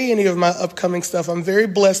can say any of my upcoming stuff. I'm very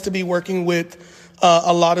blessed to be working with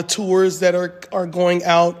a lot of tours that are going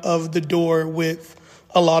out of the door with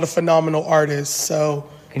a lot of phenomenal artists. So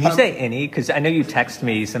can you say any? Because I know you text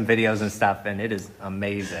me some videos and stuff, and it is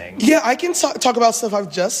amazing. Yeah, I can talk about stuff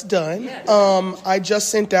I've just done. I just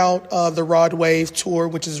sent out the Rod Wave tour,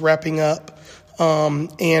 which is wrapping up.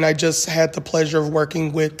 And I just had the pleasure of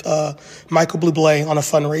working with Michael Bublé on a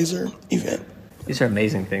fundraiser event. These are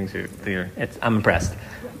amazing things. I'm impressed.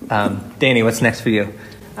 Dani, what's next for you?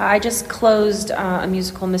 I just closed a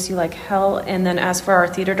musical, Miss You Like Hell, and then as for our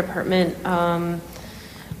theater department,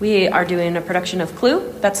 we are doing a production of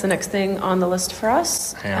Clue. That's the next thing on the list for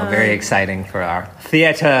us. Very exciting for our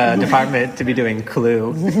theater department to be doing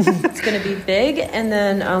Clue. It's going to be big, and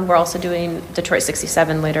then we're also doing Detroit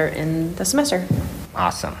 67 later in the semester.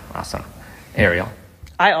 Awesome. Ariel?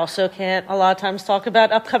 I also can't a lot of times talk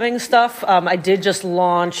about upcoming stuff. I did just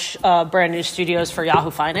launch brand new studios for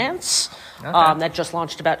Yahoo Finance. Okay. That just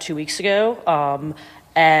launched about 2 weeks ago.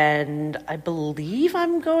 And I believe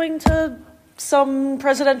I'm going to some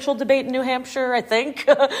presidential debate in New Hampshire, I think,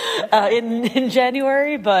 in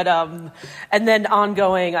January. But and then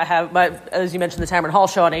ongoing, I have, as you mentioned, the Tamron Hall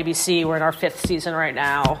show on ABC. We're in our 5th season right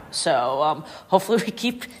now. So hopefully we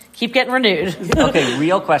keep getting renewed. Okay,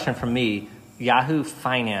 real question from me. Yahoo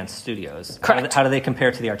Finance Studios. Correct. How do they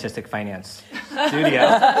compare to the Artistic Finance Studio?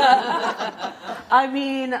 I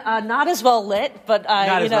mean, not as well lit, but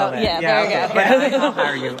Not as well lit. there you go. Okay, I'll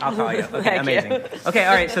hire you. I'll call you. Okay, Thank amazing. you. Okay,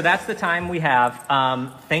 all right. So that's the time we have.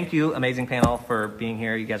 Thank you, amazing panel, for being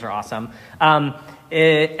here. You guys are awesome.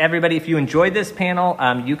 Everybody, if you enjoyed this panel,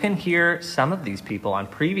 you can hear some of these people on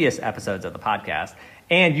previous episodes of the podcast,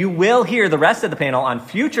 and you will hear the rest of the panel on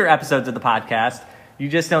future episodes of the podcast. You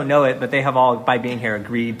just don't know it, but they have all, by being here,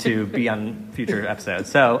 agreed to be on future episodes.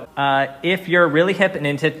 So if you're really hip and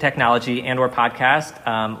into technology and or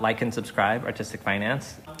podcast, like and subscribe, Artistic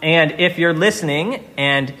Finance. And if you're listening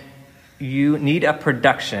and you need a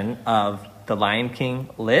production of The Lion King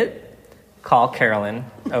lit, call Carolyn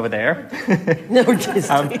over there.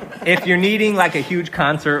 If you're needing a huge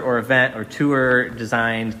concert or event or tour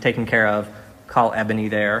designed, taken care of, call Ebony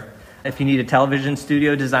there. If you need a television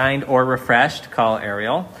studio designed or refreshed, call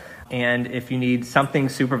Ariel. And if you need something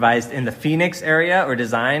supervised in the Phoenix area or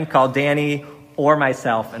designed, call Dani or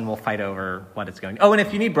myself, and we'll fight over what it's going to. Oh, and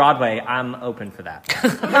if you need Broadway, I'm open for that.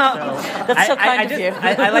 That's so kind of you.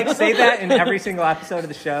 I say that in every single episode of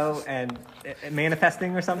the show, and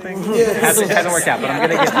manifesting or something. It hasn't worked out, but I'm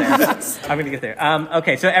going to get there.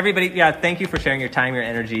 Okay, so everybody, thank you for sharing your time, your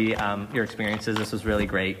energy, your experiences. This was really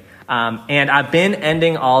great. And I've been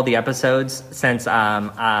ending all the episodes since for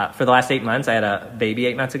the last 8 months. I had a baby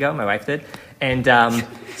 8 months ago. My wife did. And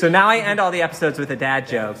so now I end all the episodes with a dad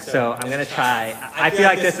joke. So I'm going to try. I feel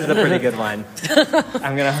like this is a pretty good one.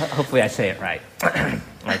 I'm going to, hopefully I say it right. All right,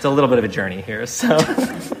 it's a little bit of a journey here. So,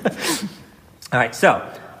 all right,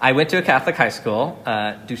 so I went to a Catholic high school,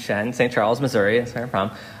 Duchesne, St. Charles, Missouri. That's where I'm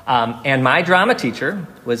from. And my drama teacher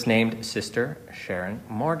was named Sister Sharon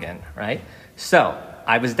Morgan, right? So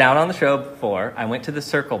I was down on the show before. I went to the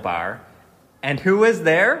Circle Bar. And who was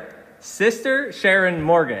there? Sister Sharon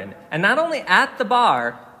Morgan. And not only at the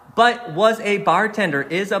bar, but was a bartender,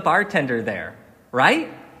 is a bartender there,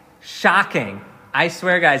 right? Shocking. I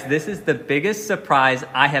swear, guys, this is the biggest surprise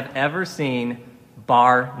I have ever seen,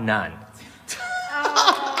 bar none.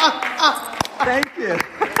 Thank you.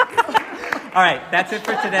 All right, that's it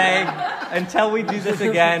for today. Until we do this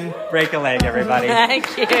again, break a leg, everybody.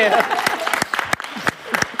 Thank you.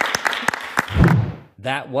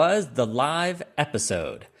 That was the live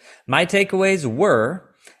episode. My takeaways were,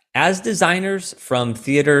 as designers from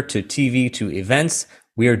theater to TV to events,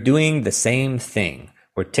 we are doing the same thing.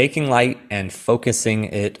 We're taking light and focusing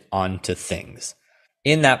it onto things.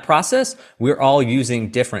 In that process, we're all using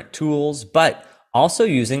different tools, but also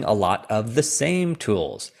using a lot of the same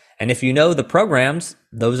tools. And if you know the programs,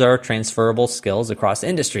 those are transferable skills across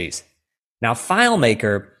industries. Now,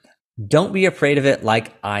 FileMaker, don't be afraid of it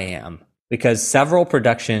like I am, because several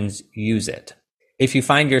productions use it. If you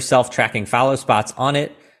find yourself tracking follow spots on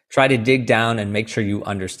it, try to dig down and make sure you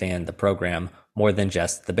understand the program more than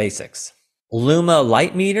just the basics. Luma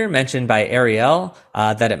Light Meter, mentioned by Ariel,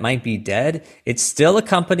 that it might be dead. It's still a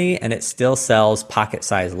company and it still sells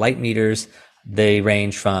pocket-sized light meters. They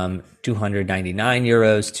range from 299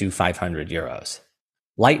 euros to 500 euros.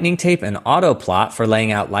 Lightning tape and AutoPlot for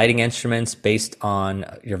laying out lighting instruments based on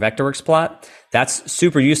your Vectorworks plot. That's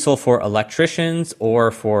super useful for electricians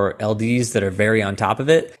or for LDs that are very on top of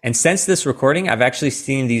it. And since this recording, I've actually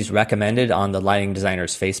seen these recommended on the Lighting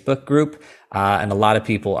Designers Facebook group, and a lot of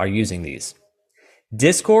people are using these.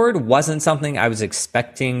 Discord wasn't something I was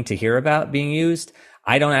expecting to hear about being used.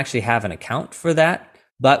 I don't actually have an account for that,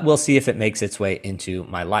 but we'll see if it makes its way into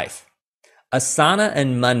my life. Asana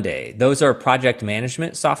and Monday, those are project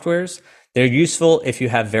management softwares. They're useful if you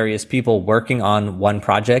have various people working on one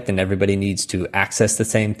project and everybody needs to access the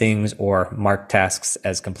same things or mark tasks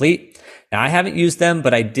as complete. Now, I haven't used them,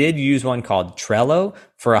 but I did use one called Trello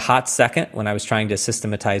for a hot second when I was trying to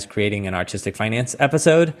systematize creating an artistic finance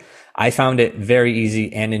episode. I found it very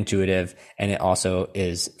easy and intuitive, and it also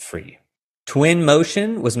is free.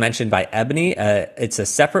 Twinmotion was mentioned by Ebony. It's a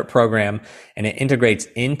separate program and it integrates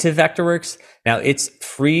into Vectorworks. Now, it's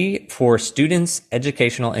free for students,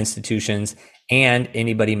 educational institutions, and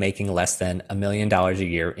anybody making less than $1 million a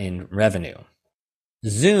year in revenue.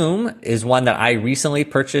 Zoom is one that I recently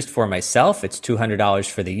purchased for myself. It's $200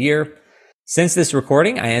 for the year. Since this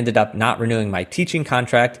recording, I ended up not renewing my teaching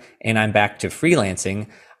contract and I'm back to freelancing.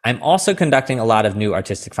 I'm also conducting a lot of new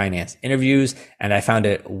artistic finance interviews, and I found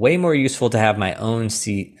it way more useful to have my own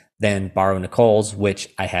seat than borrow Nicole's, which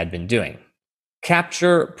I had been doing.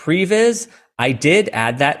 Capture Previz, I did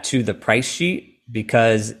add that to the price sheet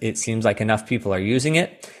because it seems like enough people are using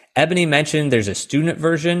it. Ebony mentioned there's a student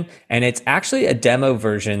version, and it's actually a demo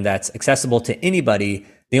version that's accessible to anybody.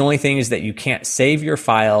 The only thing is that you can't save your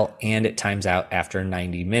file and it times out after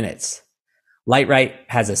 90 minutes. Lightwright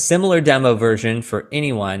has a similar demo version for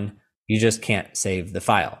anyone. You just can't save the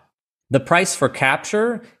file. The price for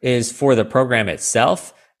Capture is for the program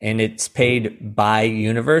itself, and it's paid by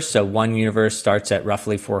universe. So one universe starts at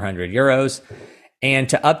roughly 400 euros. And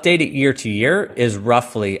to update it year to year is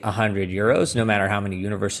roughly 100 euros, no matter how many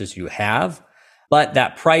universes you have. But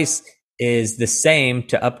that price is the same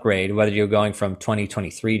to upgrade, whether you're going from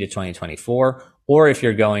 2023 to 2024, or if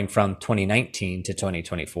you're going from 2019 to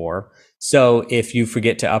 2024. So if you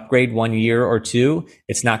forget to upgrade 1 year or two,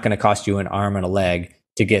 it's not going to cost you an arm and a leg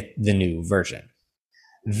to get the new version.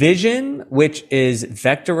 Vision, which is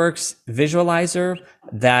Vectorworks visualizer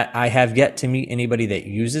that I have yet to meet anybody that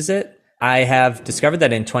uses it. I have discovered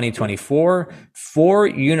that in 2024, 4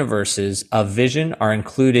 universes of Vision are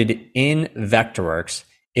included in Vectorworks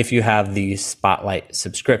if you have the Spotlight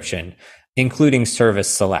subscription, including Service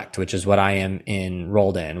Select, which is what I am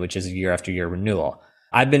enrolled in, which is a year after year renewal.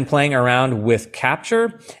 I've been playing around with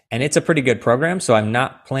Capture, and it's a pretty good program, so I'm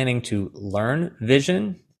not planning to learn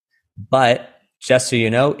Vision, but just so you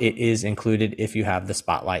know, it is included if you have the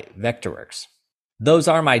Spotlight Vectorworks. Those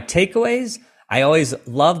are my takeaways. I always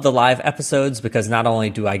love the live episodes because not only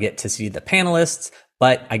do I get to see the panelists,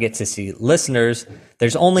 but I get to see listeners.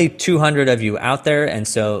 There's only 200 of you out there, and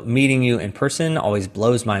so meeting you in person always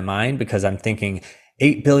blows my mind because I'm thinking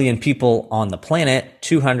 8 billion people on the planet,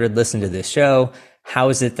 200 listen to this show. How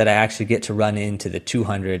is it that I actually get to run into the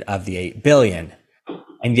 200 of the 8 billion?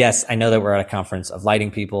 And yes, I know that we're at a conference of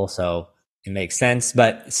lighting people, so it makes sense,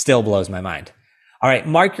 but it still blows my mind. All right,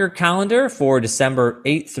 mark your calendar for December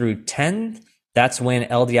 8th through 10th. That's when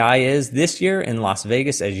LDI is this year in Las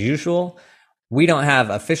Vegas as usual. We don't have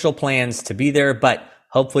official plans to be there, but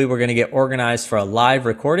hopefully we're going to get organized for a live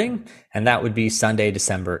recording, and that would be Sunday,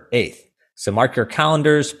 December 8th. So mark your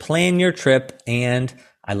calendars, plan your trip, and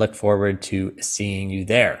I look forward to seeing you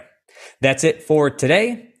there. That's it for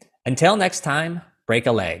today. Until next time, break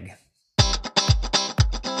a leg.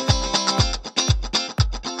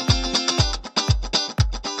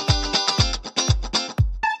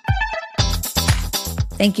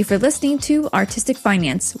 Thank you for listening to Artistic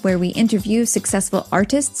Finance, where we interview successful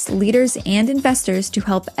artists, leaders, and investors to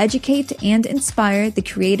help educate and inspire the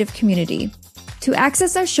creative community. To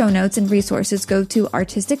access our show notes and resources, go to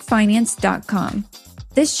artisticfinance.com.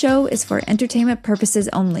 This show is for entertainment purposes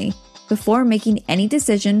only. Before making any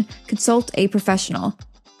decision, consult a professional.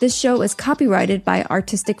 This show is copyrighted by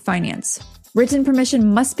Artistic Finance. Written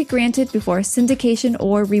permission must be granted before syndication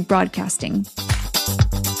or rebroadcasting.